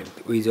point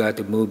without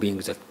moving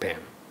the pen.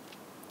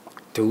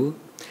 2.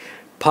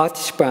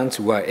 Participants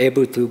were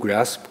able to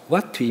grasp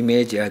what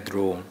images are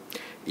drawn,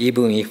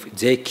 even if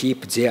they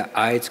keep their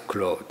eyes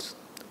closed.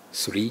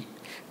 3.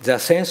 The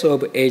sense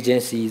of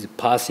agency is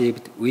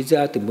perceived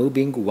without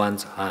moving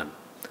one's hand.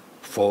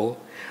 4.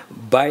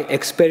 By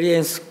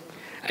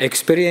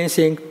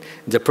experiencing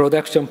the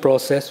production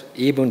process,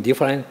 even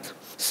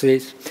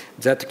differences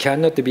that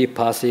cannot be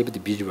perceived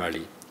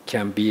visually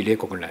can be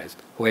recognized.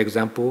 For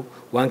example,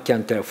 one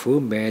can tell who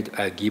made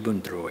a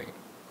given drawing.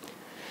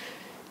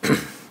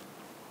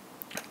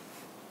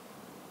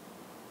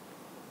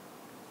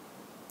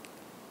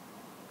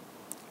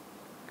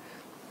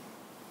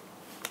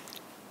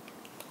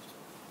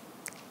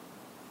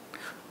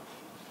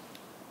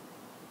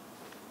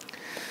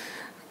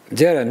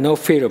 There are no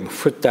film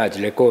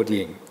footage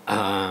recording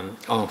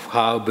of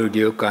how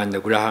Bourdieu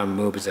and Graham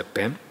moved the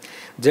pen.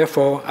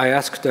 Therefore, I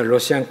asked the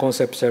Russian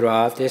conceptual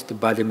artist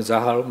Vadim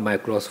Zaharov, my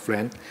close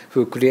friend,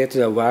 who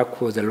created the work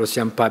for the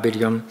Russian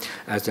pavilion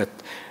at the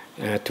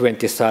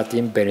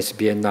 2013 Venice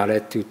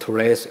Biennale, to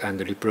trace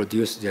and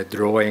reproduce the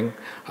drawing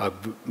of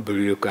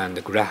Bourdieu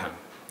and Graham.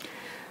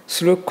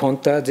 Through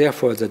contact,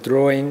 therefore, the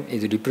drawing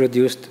is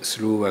reproduced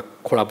through a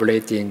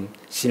collaborating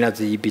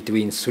synergy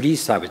between three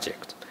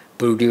subjects: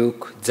 Bourdieu,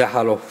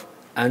 Zaharov,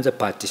 and the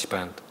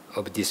participant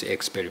of this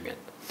experiment,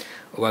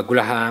 or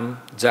Graham,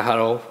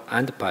 Zaharov,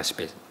 and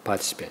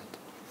participant.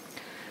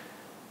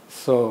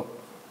 So,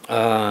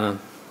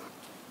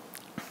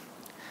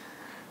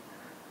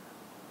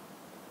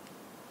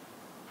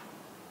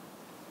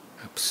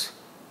 oops,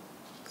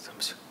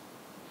 something,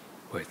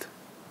 wait,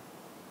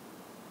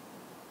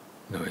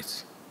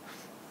 noise.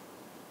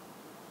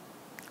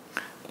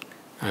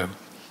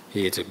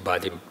 Here's a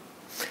body.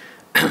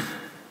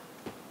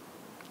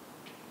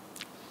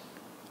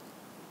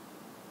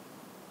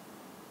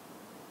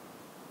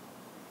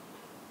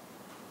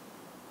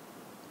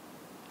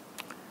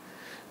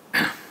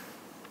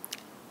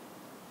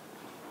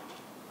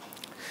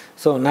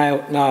 So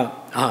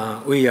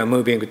now we are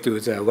moving to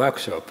the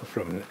workshop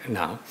from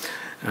now,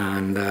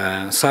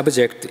 and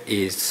subject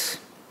is,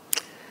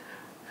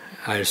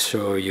 I'll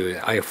show you,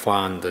 I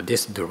found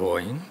this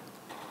drawing.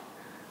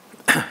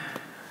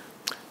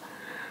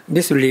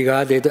 This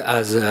regarded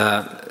as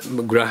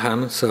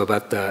Graham,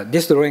 but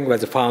this drawing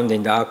was found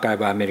in the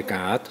Archive of American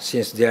Art,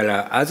 since there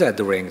are other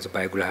drawings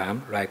by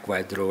Graham,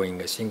 likewise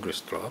drawing a single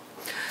stroke,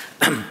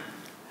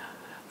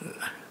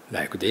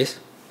 like this.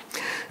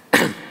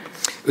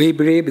 We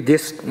believe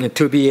this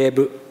to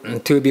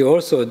be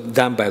also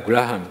done by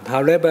Graham.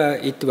 However,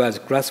 it was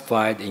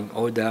classified in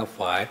order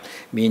file,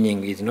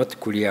 meaning it's not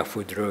clear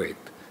who drew it.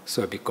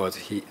 So because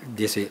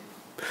this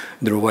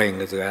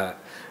drawing is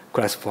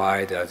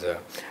classified as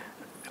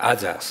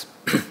others.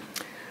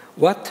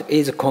 What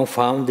is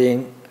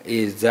confounding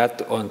is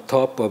that on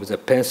top of the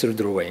pencil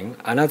drawing,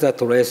 another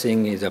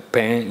tracing is a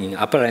pen in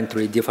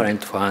apparently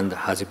different font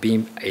has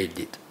been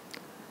added.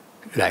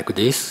 Like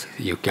this,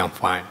 you can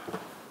find.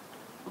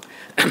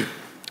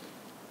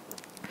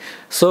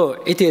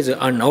 So it is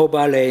an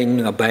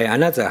overlaying by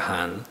another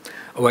hand,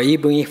 or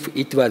even if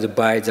it was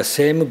by the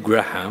same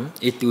Graham,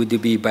 it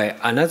would be by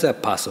another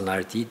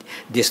personality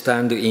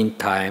distant in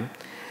time,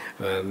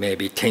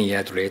 maybe 10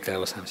 years later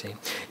or something.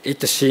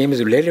 It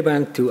seems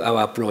relevant to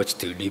our approach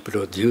to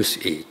reproduce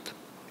it.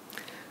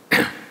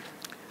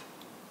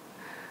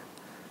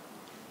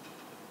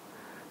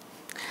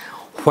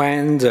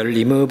 When they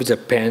remove the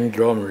pen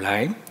drawn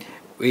line,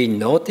 we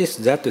notice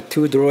that the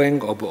two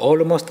drawings of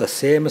almost the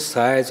same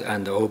size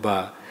and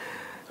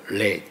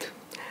overlaid.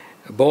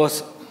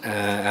 Both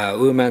a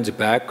woman's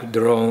back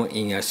drawn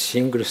in a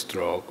single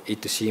stroke.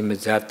 It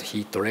seems that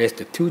he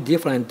traced two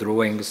different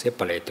drawings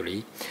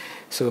separately.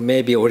 So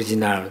maybe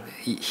original,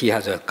 he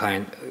has a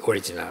kind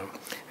original,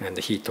 and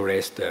he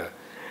traced the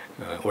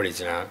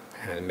original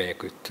and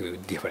make two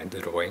different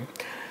drawings.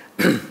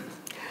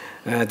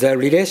 The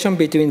relation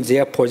between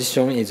their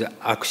position is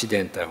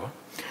accidental.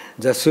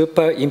 The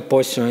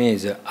superimposition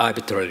is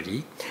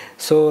arbitrary.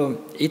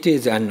 So it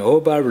is an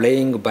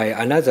overlaying by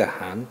another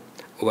hand,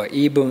 or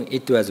even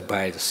it was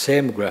by the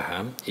same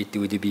Graham, it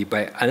would be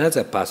by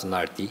another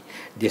personality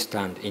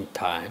distant in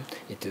time.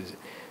 It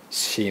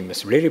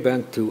seems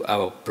relevant to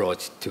our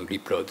approach to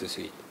reproduce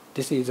it.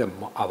 This is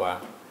our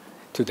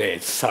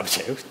today's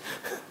subject.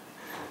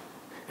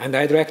 And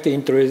I'd like to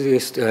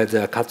introduce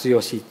the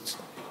Katsuyoshi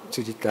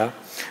Tsujita,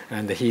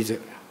 and he's a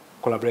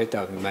collaborator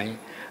of mine,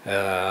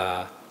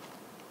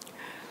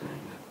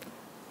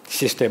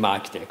 system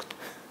architect.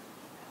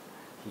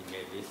 He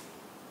made this.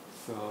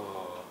 So,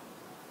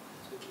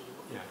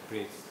 yeah,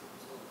 please.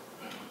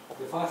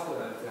 The first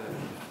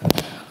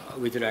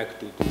one, we'd like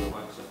to do a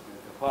workshop.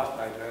 First,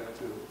 I'd like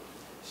to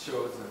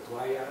show the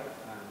trial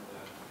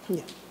and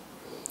yeah.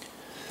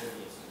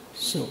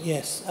 So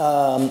yes,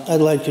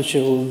 I'd like to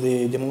show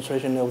the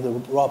demonstration of the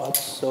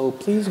robots. So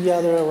please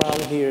gather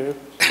around here.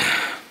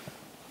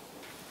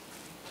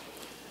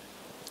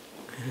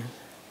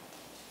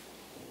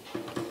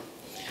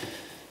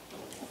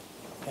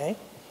 Okay.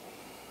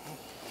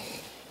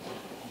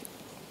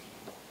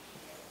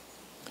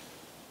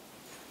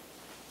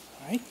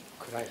 All right.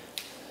 Great.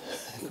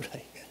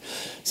 Great.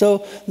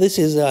 So this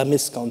is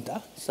Miss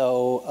Conta.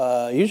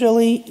 So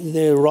usually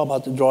the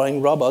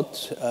drawing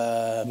robot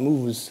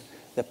moves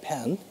the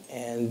pen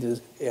and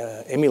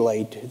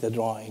emulate the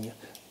drawing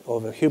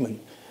of a human.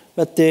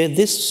 But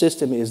this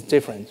system is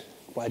different,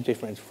 quite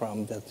different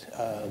from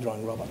that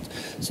drawing robot.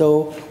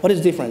 So what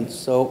is different?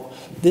 So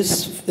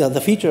this,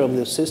 the feature of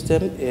the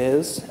system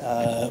is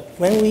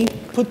when we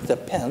put the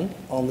pen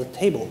on the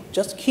table,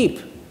 just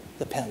keep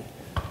the pen.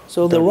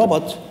 So the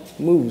robot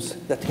moves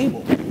the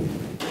table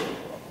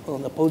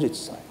on the opposite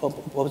side,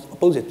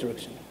 opposite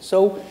direction.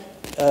 So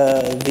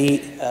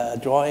the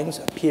drawings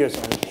appears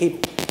on the table.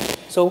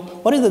 So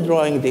what is the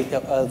drawing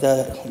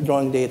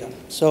data?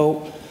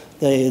 So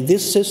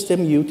this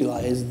system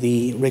utilizes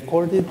the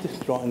recorded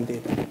drawing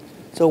data.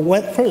 So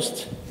when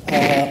first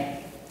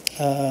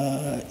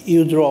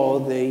you draw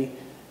the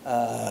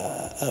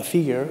a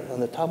figure on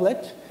the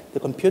tablet, the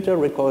computer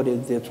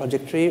recorded the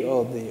trajectory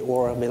of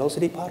or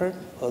velocity pattern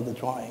of the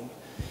drawing.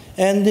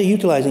 And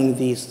utilizing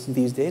these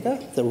data,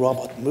 the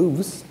robot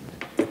moves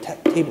the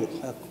table,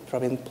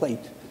 traveling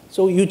plate.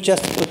 So you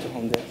just put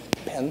on the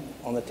pen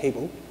on the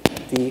table,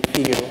 the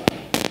figure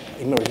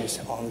emerges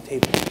on the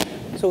table.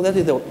 So that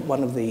is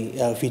one of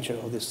the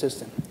features of this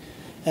system.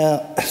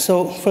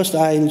 So first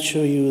I'll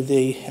show you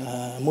the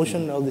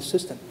motion of the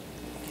system.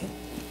 Okay.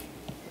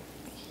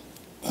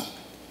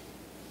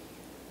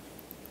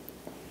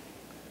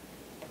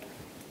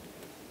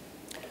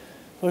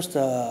 First,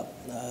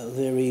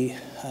 very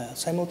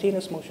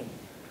simultaneous motion.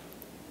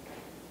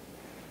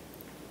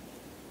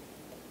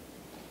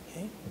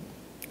 Okay.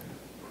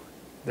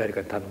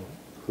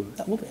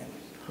 Move in.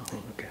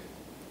 Okay.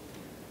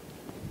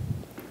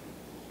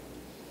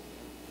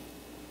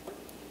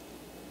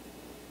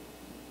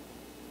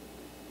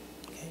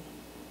 Okay.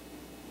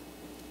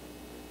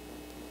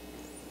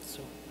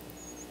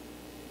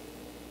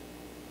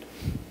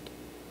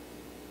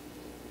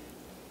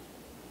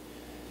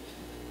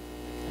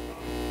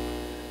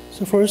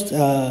 So first,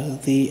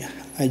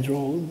 I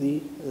draw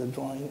the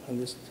drawing on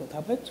this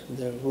tablet.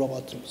 The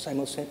robot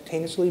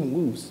simultaneously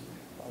moves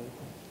on the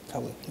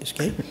tablet.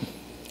 Okay.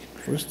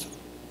 First,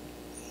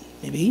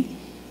 maybe,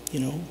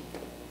 you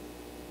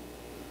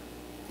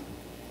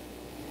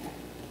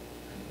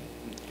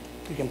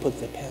can put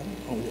the pen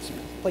on this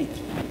plate.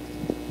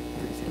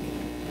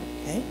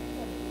 Okay.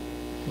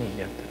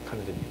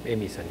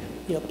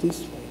 Yeah,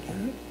 please.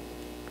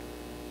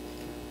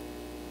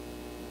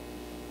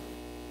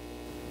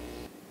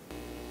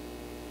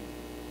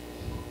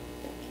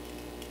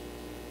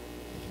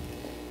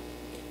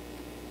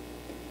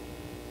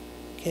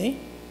 Okay.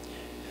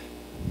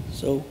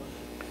 So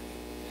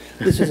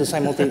this is a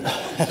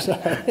simultaneous.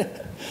 Sorry.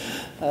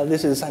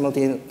 This is a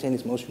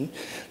simultaneous motion.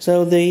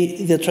 So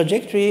the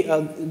trajectory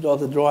of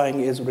the drawing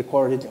is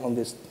recorded on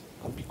this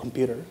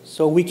computer.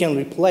 So we can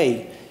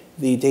replay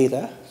the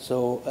data.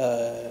 So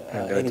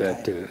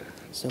anytime. To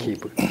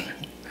keep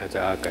as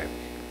an archive.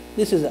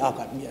 This is the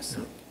archive, yes.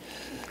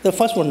 the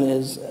first one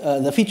is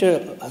the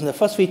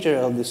first feature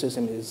of the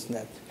system is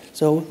that.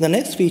 So the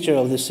next feature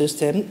of the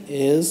system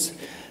is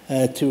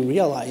to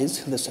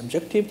realize the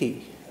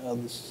subjectivity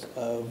of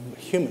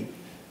human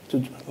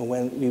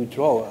when we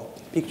draw a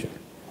picture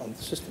of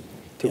the system.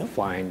 To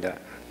find,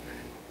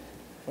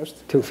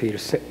 first, to feel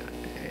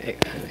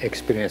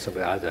experience of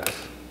others.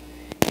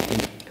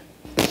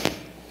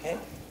 Okay.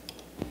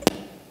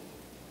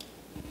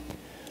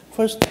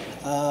 First,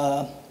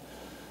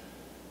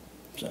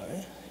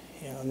 sorry.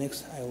 Yeah,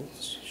 next I will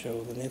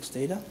show the next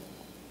data.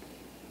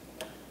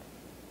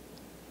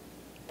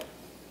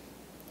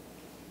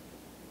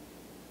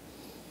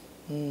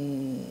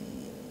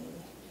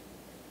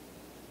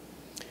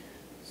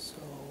 So,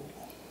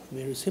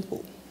 very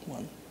simple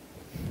one.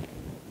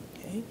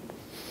 Okay.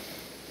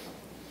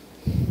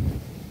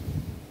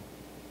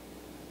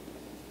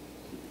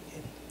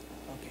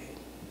 Okay.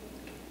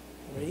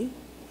 Ready?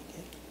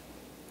 Okay.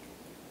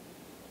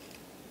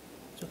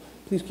 So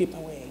please keep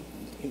away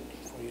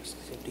for your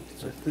safety.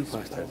 So please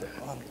Faster.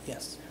 on.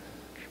 Yes.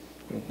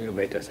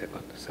 Wait a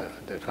second. So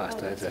the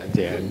faster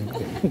they're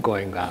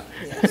going up.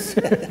 Yes.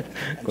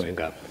 Going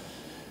up.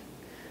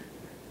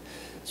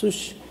 So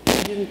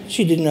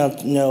she did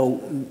not know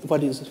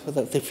what is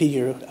the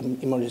figure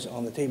emerges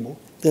on the table.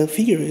 The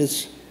figure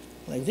is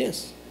like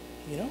this,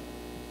 you know?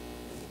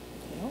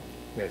 You know?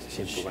 Yes,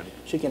 simple one.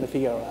 She can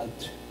figure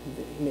out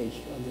the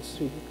image of this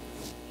figure,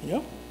 you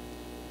know?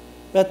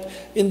 But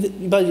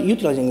by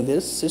utilizing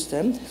this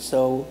system,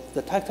 so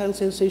the tactile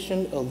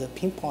sensation of the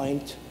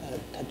pinpoint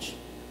touch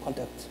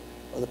contact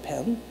of the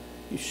pen,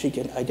 she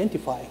can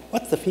identify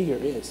what the figure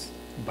is.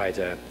 By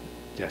the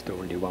just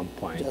only one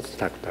point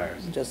tactile.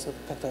 Just a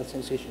tactile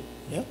sensation.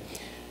 Yeah.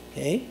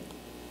 Okay.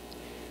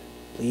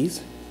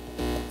 Please.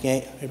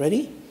 Okay. Are you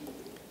ready?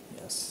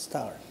 Yes.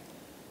 Start.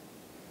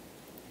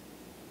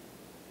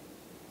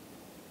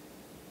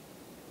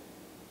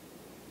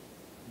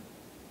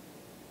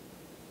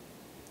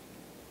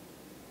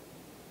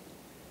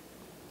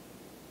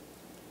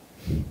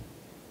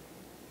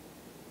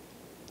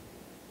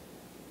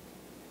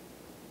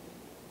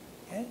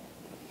 Okay.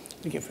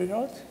 You can figure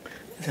out.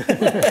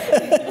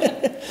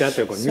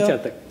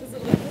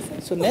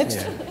 So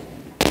next,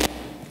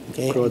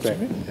 okay, Close eye.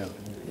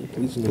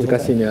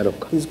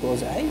 please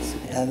close the eyes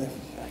and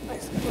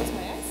Close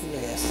my eyes?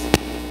 yes.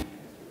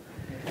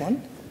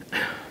 One.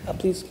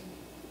 Please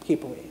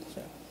keep away.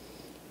 So.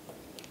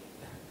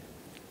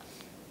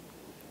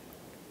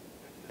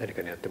 誰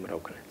かにやってもらお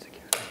うかな次。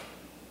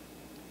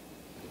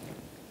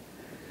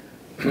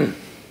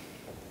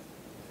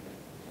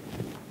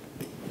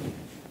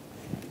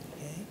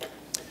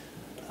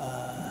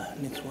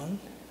Next one.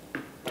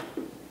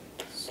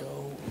 So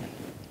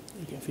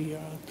you can figure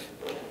out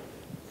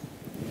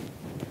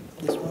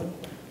this one.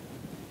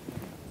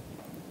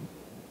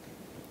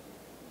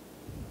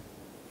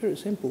 Very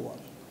simple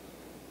one.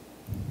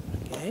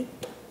 Okay.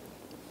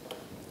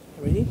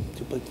 Ready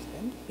to put it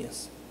in?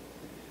 Yes.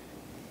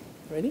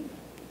 Ready?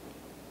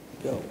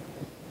 Go.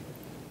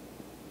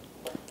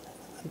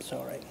 I'm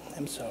sorry.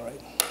 I'm sorry.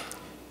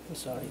 I'm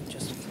sorry.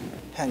 Just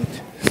hand.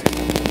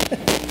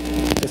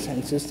 Just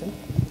hand system.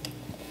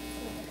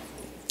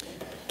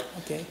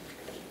 Okay.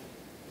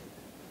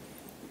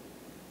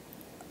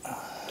 I'm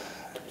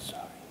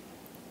sorry.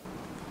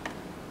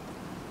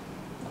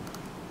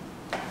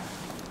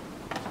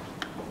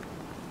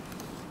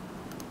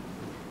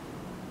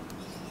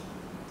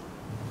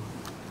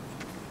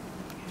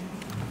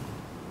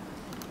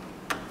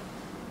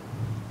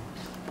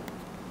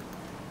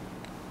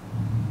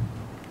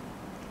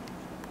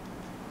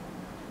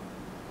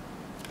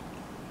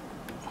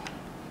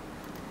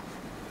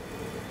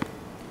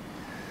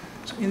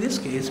 So in this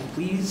case,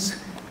 please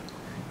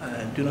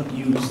do not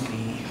use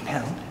the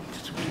pen.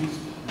 Just please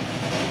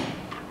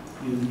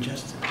use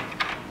just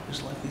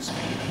like this.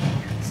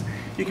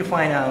 You can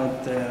find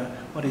out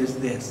what is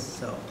this.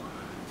 So,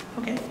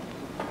 okay.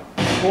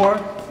 Or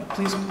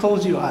please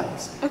close your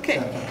eyes. Okay,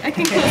 So, I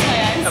can close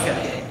my eyes.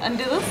 Okay.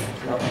 Undo this?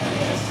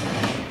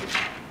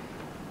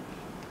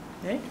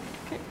 Okay.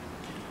 Okay.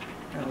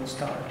 And we'll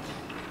start.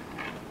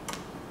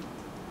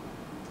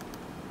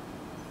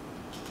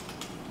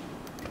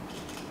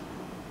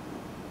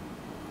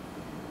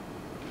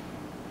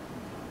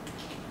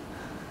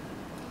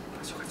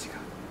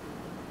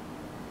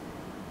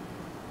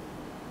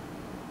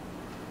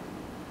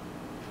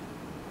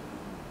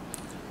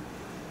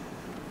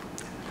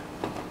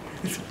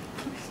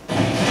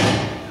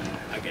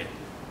 Again.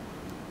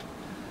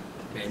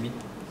 Maybe.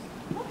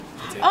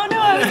 Oh no,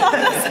 I was on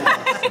this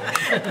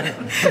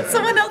side.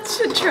 Someone else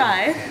should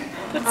try.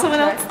 But someone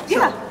else,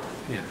 yeah.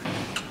 Yeah.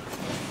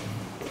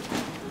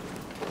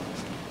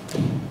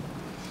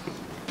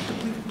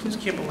 Please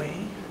keep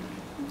away.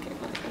 Okay,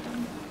 let it go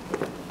down.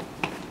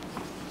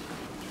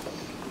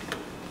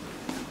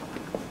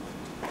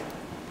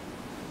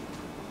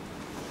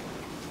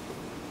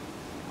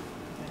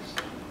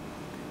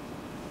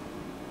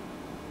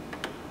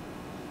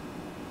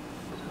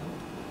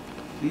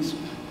 Please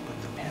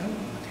put the pen on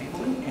the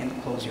table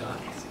and close your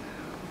eyes.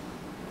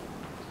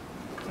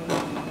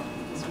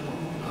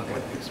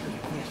 Okay.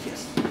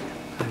 Yes.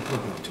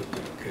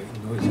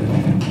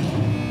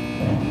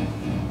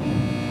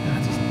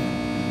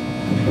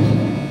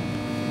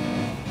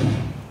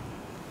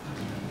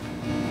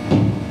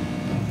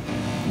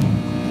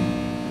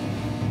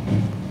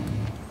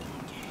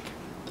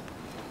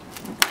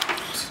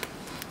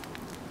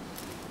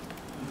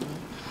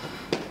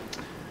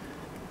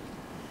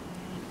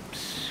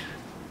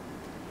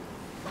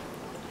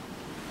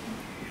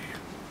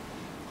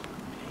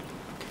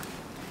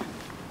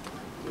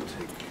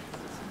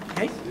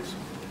 Okay.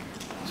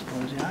 Let's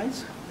close your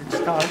eyes. Let's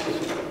start.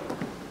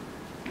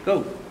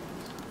 Go.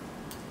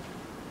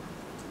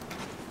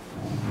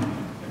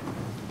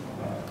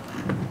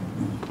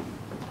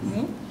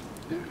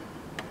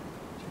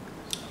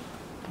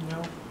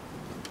 No.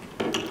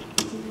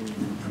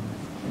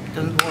 It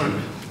doesn't work.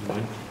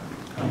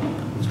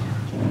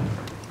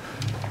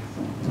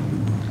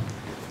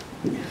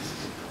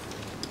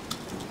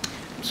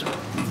 So,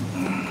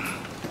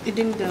 It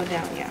didn't go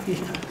down, yeah.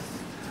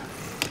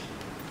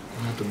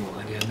 この後も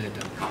あれやんないと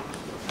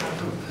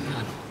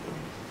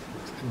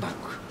バッ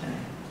ク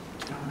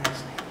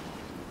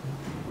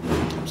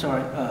I'm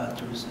sorry,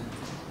 Teresa.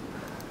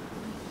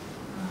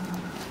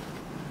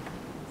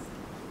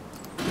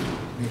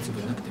 目つ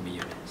ぶらなくてもいい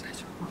よね最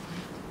初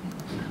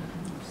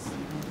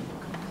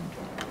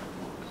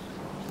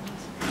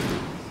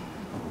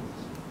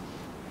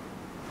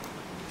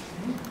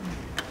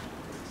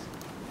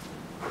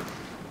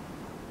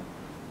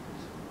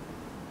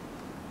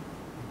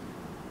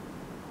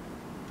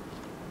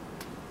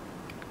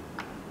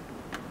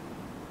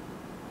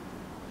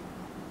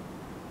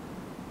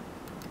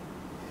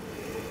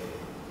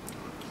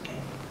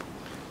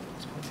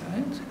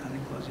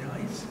Close your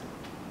eyes.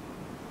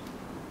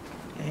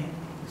 Okay,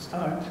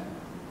 start.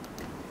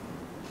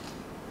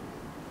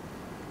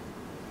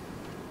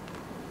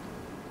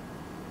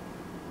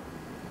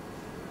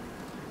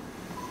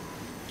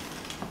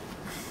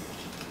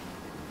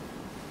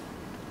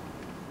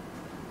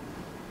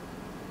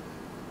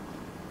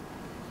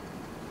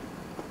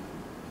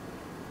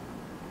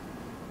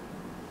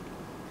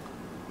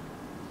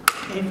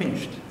 Okay,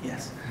 finished.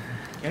 Yes.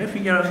 Can you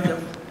figure out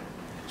the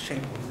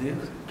shape of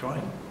this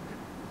drawing?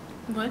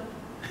 What?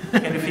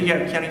 Can you figure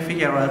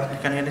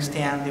out, can you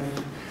understand if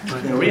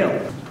they're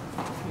real?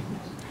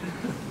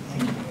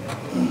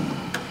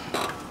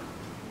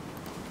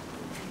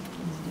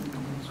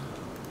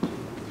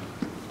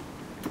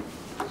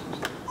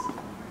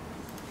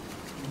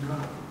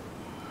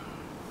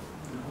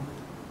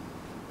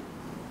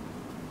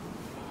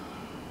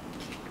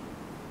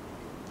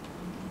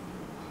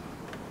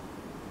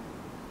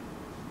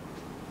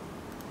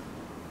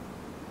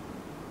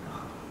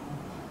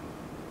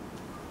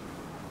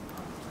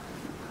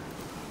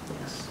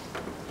 Yes.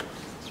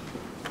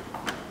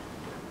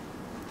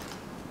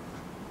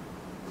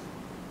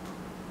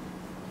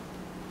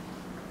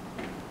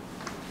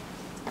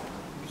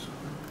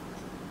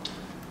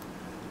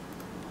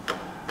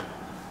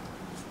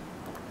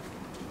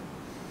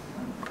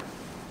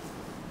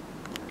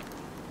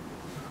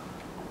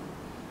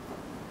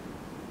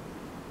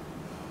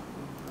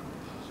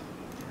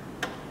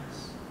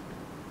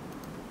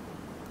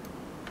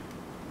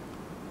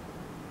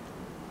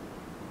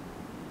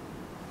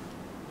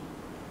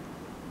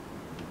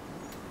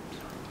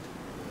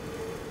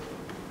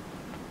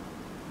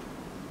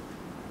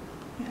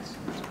 Yes.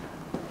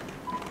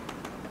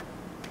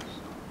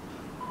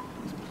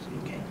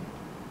 Okay.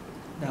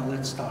 Now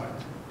let's start.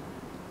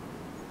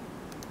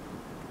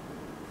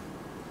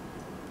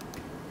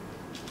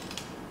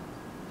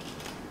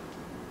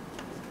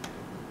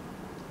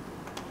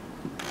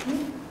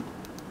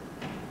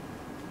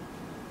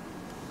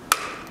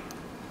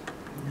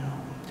 No,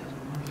 it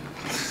doesn't work.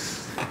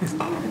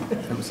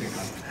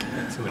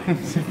 Sorry.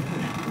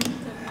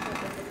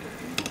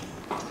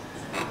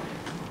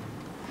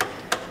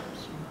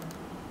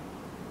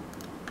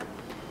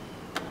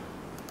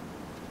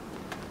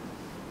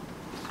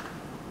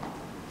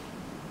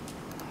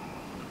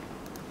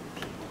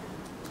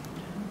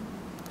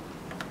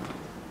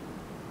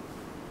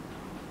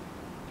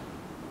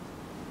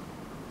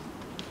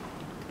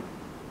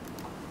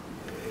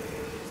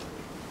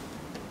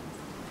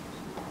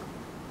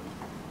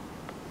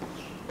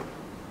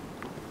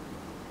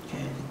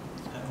 Okay.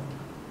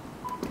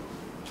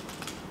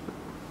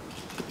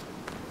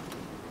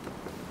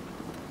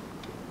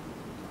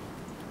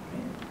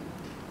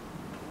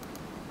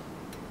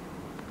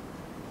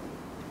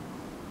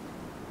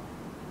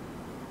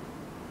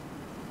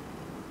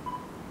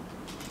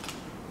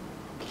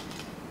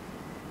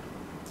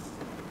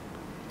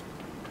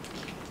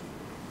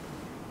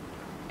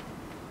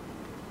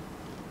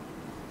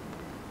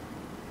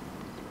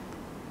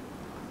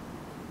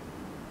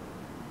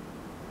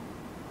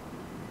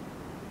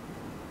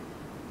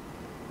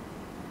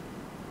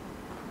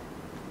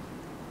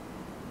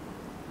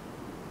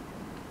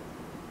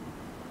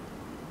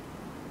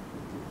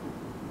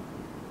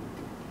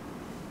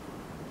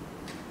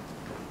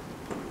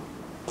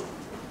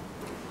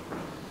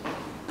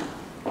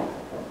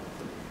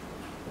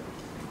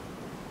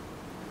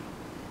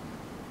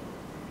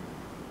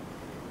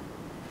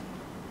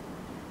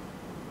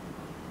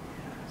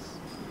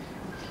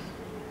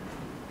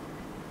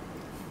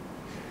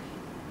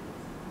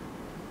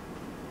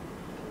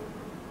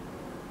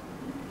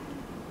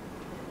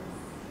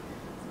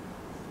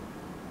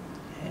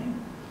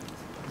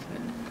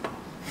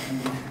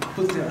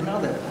 put there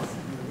another one,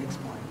 the next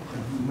one.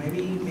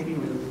 Maybe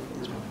with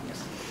this one, yes.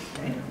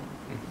 Okay?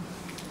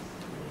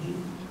 Ready?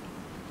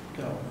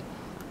 Go.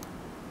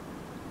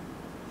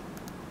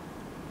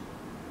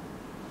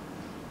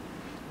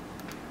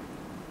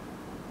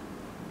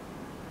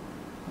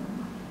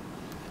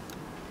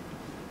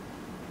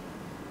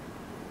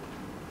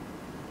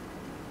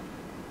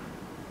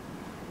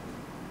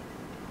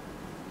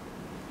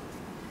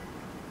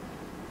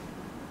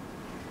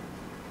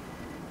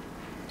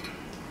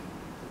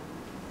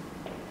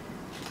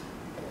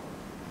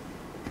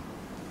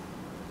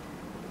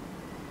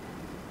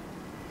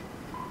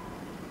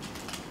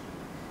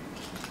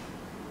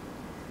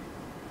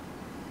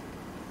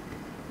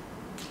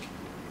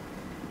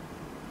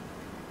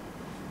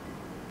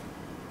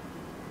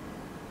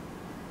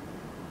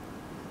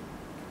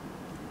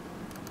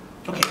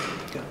 Okay,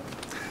 go.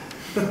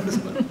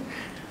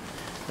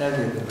 That's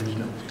the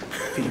original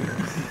figure.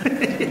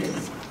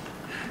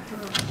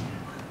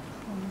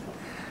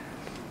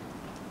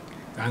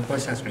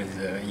 Unconsciously,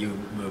 you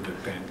move the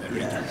pen.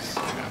 Yes.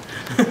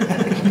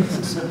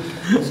 So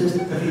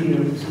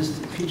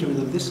the feature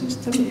of this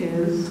system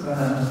is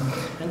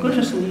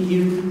unconsciously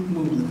you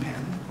move the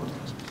pen.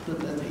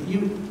 You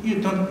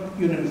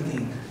don't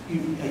think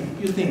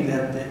you think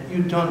that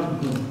you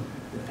don't move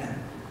the pen.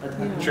 But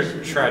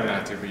Try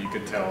not to, but you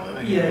could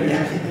tell.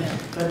 yeah.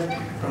 But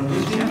from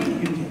this theory,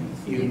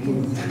 you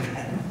move the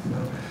pen.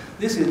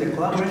 This is the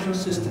collaboration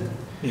system.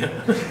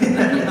 Yeah.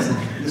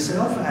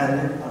 Yourself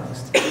and the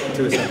artist.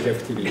 Two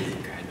subjectivity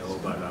kind of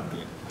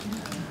overlapping,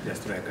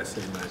 just like a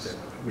same as a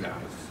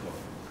graph. So.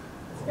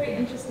 It's very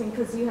interesting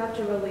because you have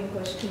to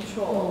relinquish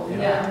control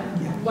Yeah.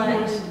 and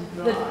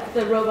let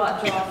the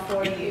robot draw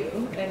for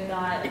you and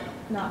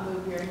not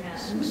move your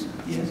hands.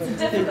 Yes. It's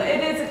difficult.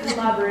 It is a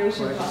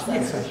collaboration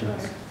process for sure.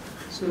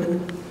 So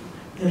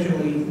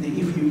usually,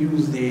 if you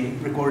use the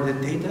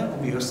recorded data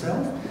of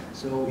yourself,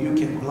 so you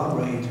can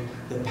collaborate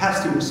the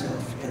past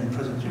yourself and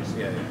present yourself.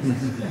 Yeah.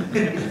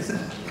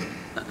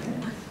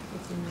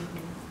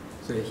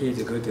 So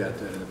he's good at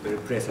very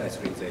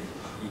precisely that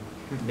he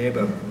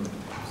never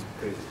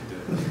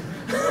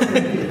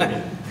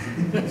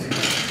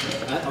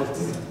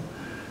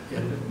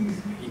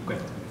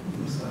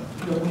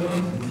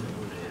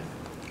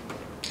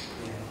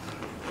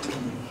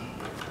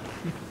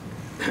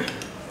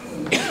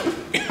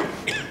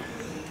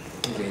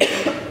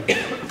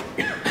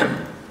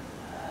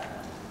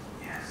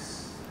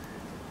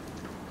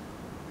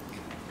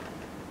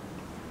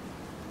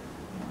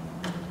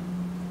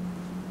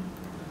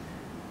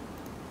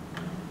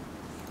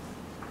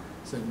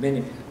So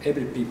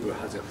every people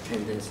has a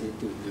tendency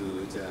to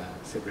do the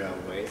several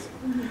ways.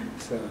 Mm-hmm.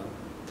 So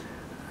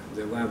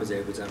the one of the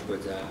example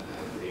the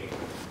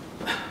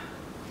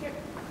Here.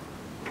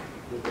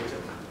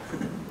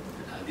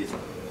 this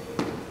one.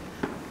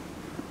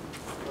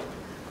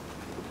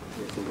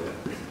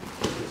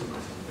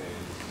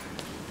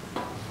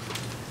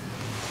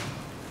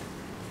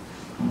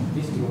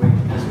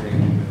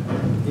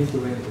 This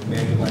drawing is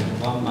made like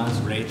 1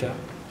 month later.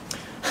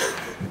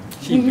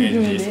 He made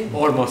this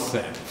almost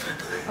same.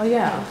 Oh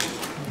yeah.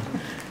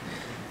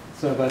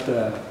 So, but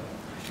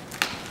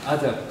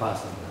other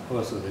person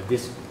also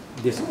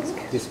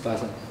this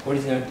person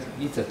original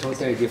it's a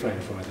totally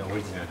different from the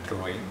original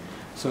drawing.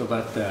 So,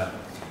 but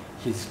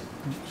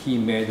he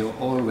made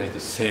always the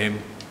same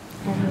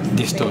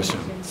distortion.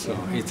 So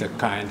it's a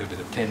kind of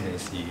the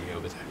tendency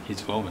of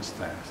his own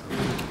style. So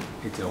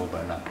it's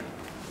overlap.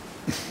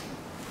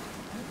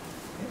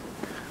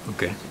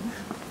 Okay.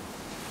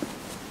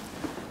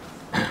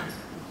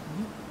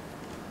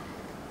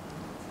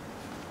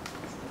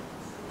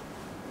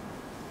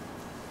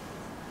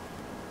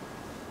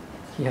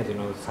 He has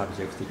no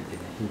subjectivity.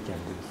 He can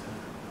do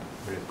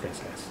very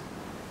precise.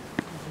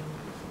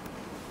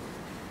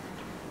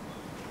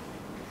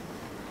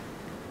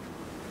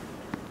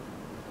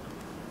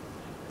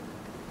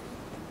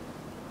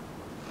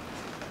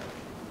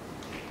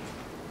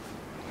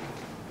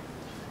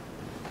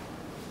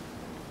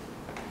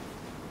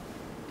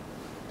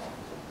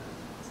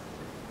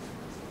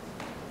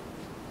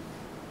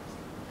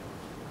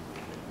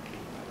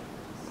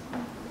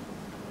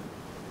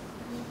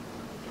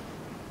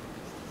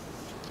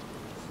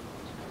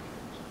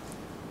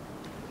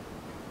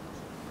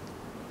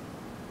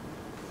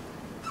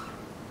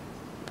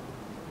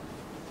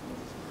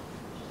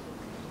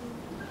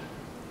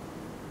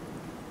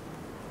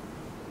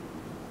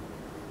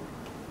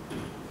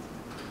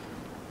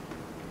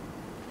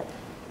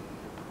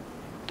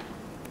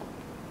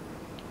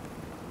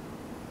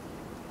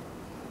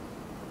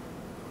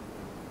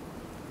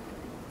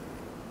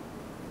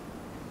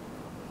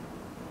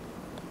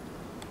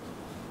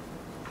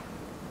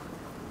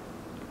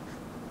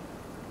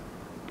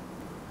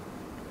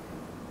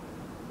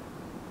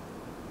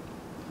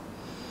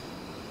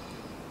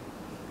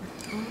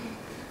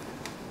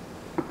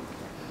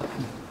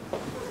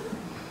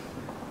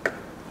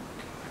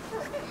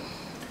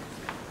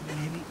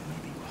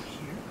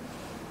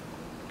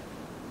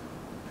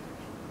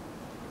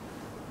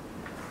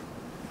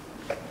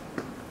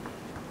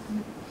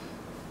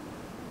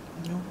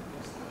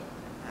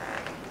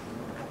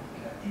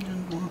 So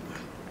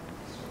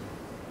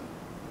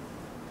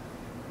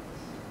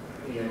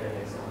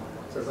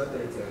but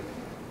it's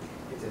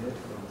not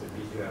from the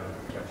visual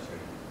capture.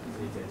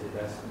 It's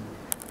just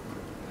and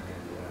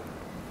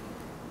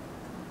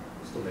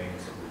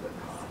strength of the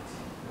part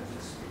and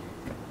the speed.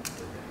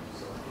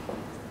 So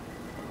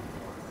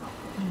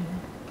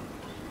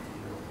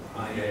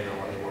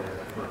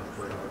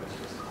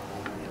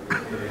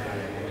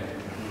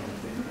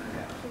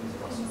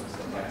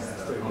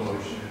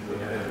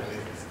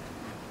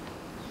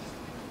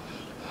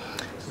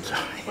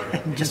Sorry,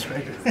 I'm just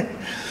right.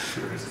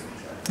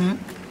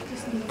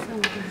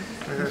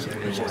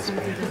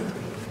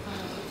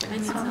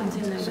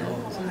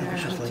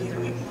 Unconsciously,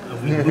 we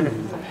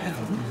move the pen.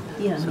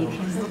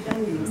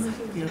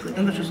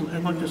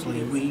 Unconsciously,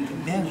 we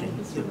imagine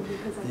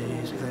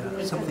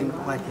there's something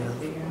like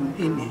an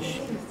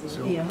image. So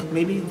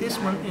maybe this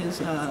one is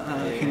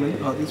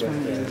human, or this one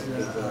is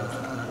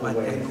like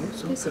animal.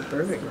 So It's a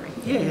bird, right?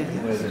 yeah.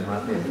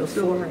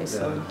 Before I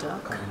saw a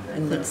duck,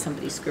 and then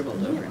somebody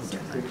scribbled over him.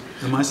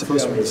 Am I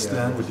supposed to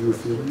understand what you were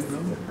feeling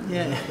though?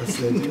 Yeah. That's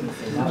the idea.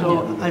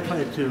 So I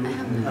try to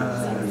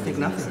think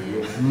nothing.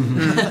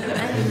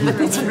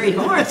 It's very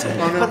hard.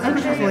 But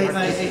unconsciously, I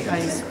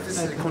can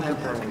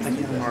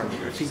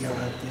figure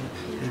out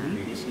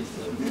maybe this is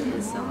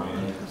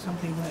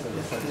something like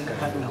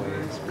that. I don't know.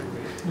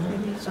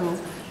 So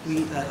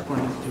we,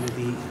 according to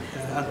the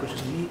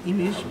unconscious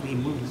image, we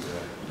move.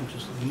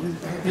 Consciously move.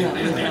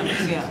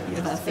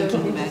 Without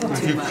thinking about it If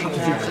too you, much.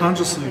 if you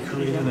consciously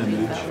create an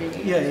image,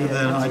 and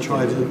then I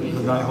try to,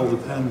 then I hold a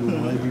pen,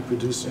 will I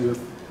reproduce your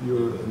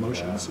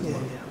emotions?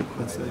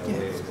 That's the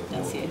idea.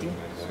 That's the idea.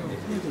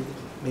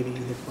 Maybe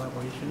the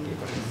collaboration,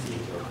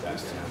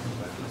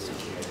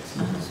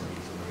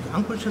 the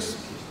unconscious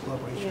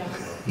collaboration.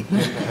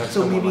 So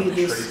maybe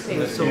this,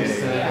 so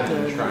with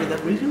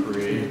that reason,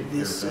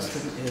 this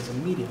system is a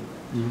medium.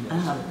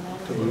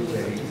 To do it,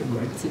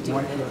 to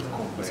combine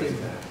the two.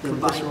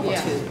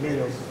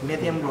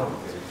 Medium robot.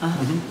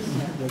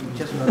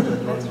 Just not the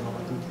drawing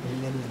robot,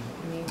 medium.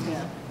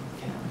 Yeah.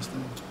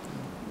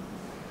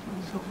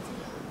 So,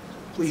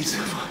 please,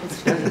 It's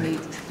really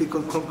neat. we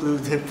could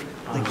conclude the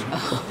lecture.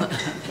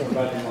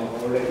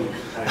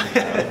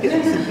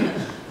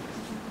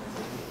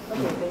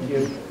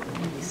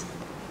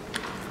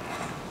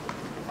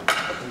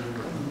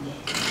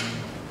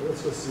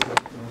 Let's go see what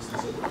else is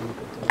at the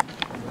people.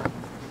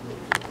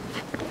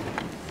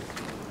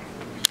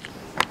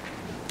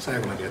 最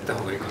後までやった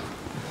方がいいかな。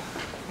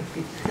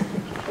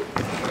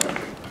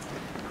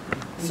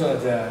So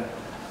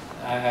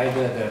I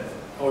did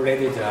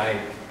already I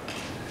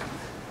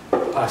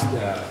passed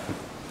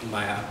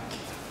my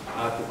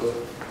article.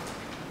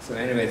 So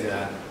anyways,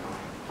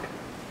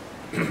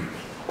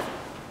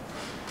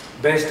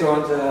 based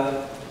on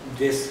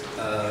this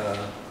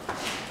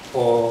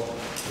whole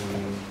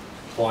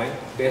point,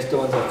 based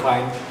on the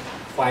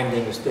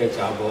finding stage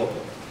above,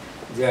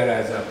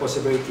 there is a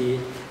possibility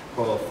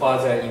for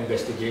further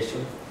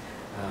investigation.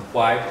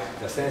 Why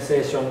the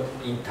sensation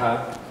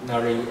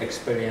internally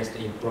experienced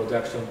in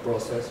production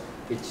process,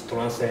 which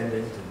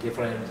transcended the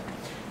difference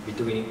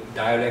between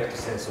direct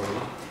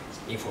sensory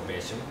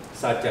information,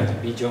 such as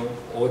vision,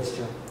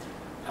 audition,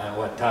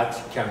 or touch,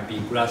 can be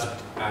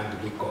grasped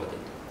and recorded.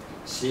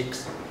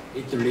 6.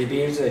 It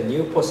reveals a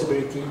new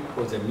possibility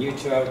for the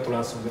mutual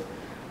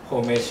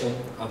transformation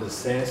of the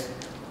sense,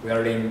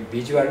 wherein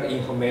visual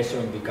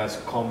information becomes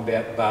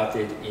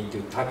converted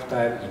into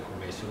tactile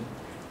information,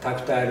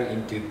 tactile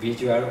into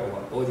visual,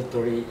 or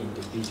auditory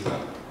into visual,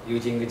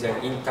 using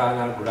the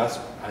internal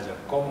grasp as a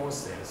common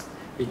sense,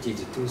 which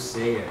is to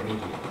say a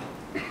medium.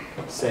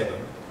 7.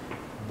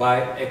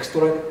 By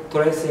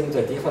tracing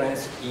the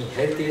difference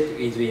inherited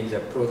within the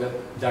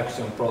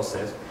production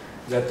process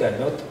that are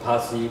not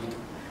perceived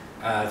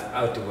as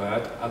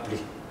outward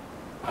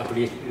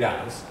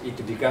appearance,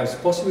 it becomes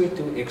possible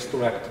to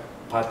extract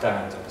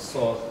patterns of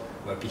thought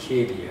or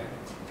behavior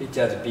which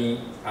has been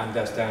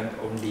understood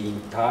only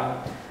in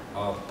terms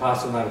of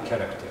personal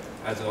character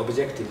as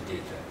objective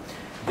data.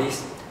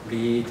 This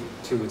leads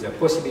to the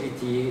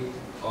possibility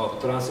of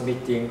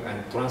transmitting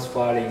and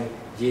transferring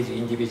these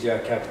individual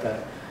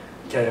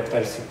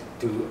characteristics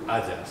to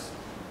others.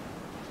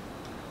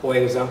 For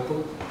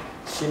example,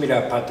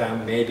 similar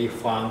pattern may be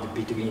found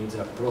between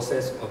the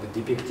process of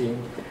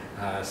depicting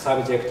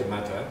subject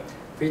matter,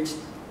 which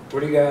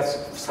triggers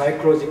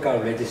psychological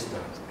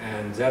resistance,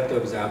 and that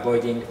of the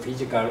avoiding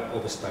physical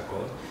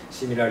obstacles.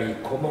 Similarly,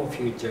 common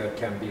feature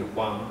can be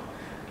found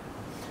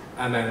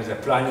among the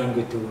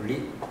planning to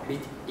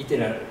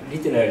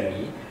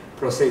literally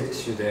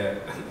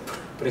procedure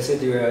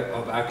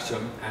of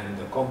action and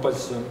the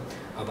composition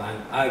of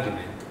an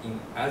argument. In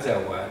other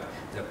words,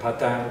 the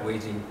pattern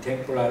within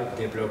temporal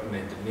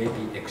development may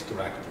be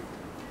extracted.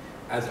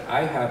 As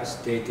I have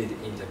stated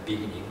in the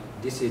beginning,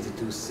 this is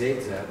to say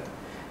that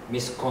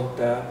Ms.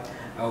 Conta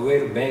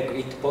will make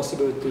it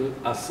possible to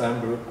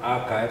assemble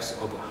archives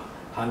of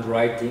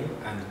handwriting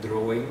and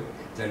drawing,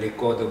 the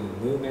record of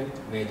movement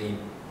made in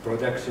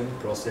production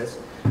process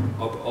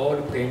of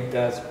all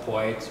painters,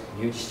 poets,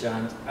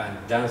 musicians, and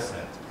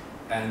dancers,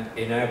 and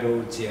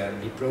enable their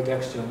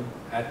reproduction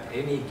at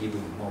any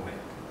given moment.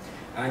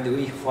 And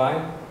we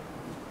find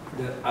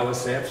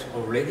ourselves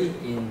already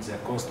in the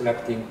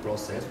constructing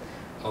process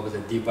of the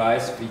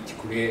device which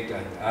creates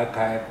an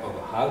archive of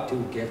how to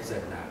get the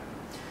now.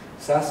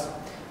 Thus,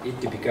 it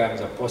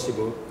becomes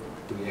possible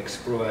to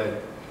explore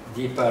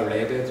deeper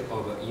levels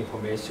of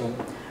information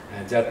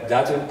that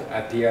doesn't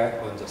appear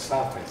on the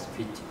surface,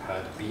 which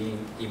had been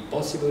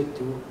impossible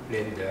to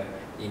render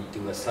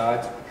into a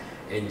search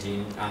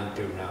engine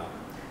until now.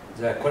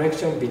 The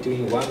connection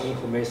between one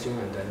information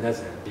and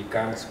another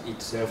becomes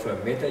itself a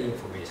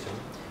meta-information,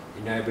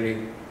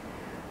 enabling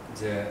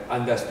the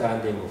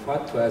understanding of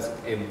what was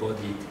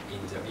embodied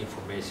in the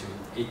information.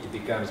 It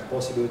becomes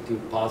possible to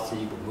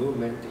perceive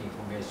movement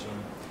information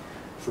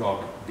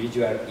from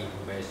visual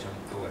information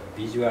or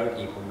visual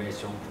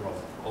information from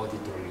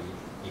auditory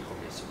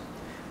information.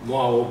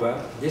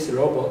 Moreover, this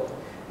robot,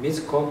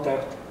 Ms.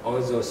 Contact,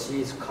 although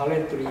she is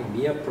currently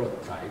mere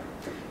prototype,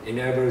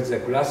 enables the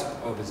grasp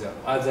of the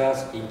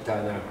other's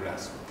internal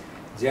grasp,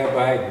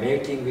 thereby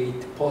making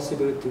it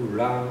possible to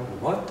learn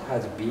what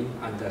has been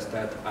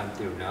understood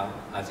until now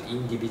as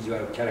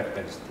individual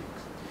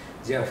characteristics.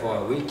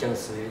 Therefore, we can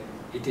say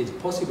it is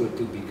possible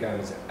to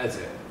become the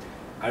other.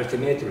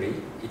 Ultimately,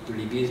 it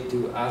reveals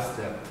to us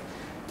the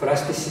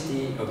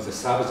plasticity of the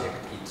subject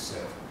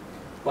itself.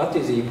 What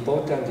is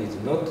important is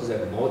not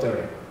the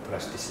modern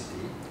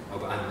plasticity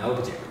of an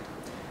object,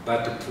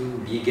 but to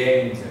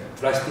regain the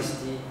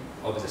plasticity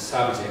of the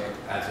subject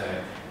as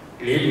a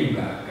living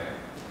archive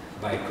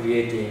by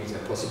creating the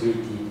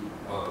possibility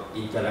of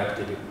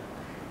interactive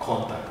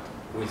contact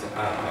with the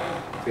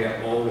archive,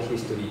 where all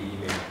history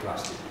remains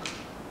plastic.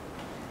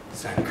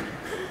 Thank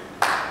you.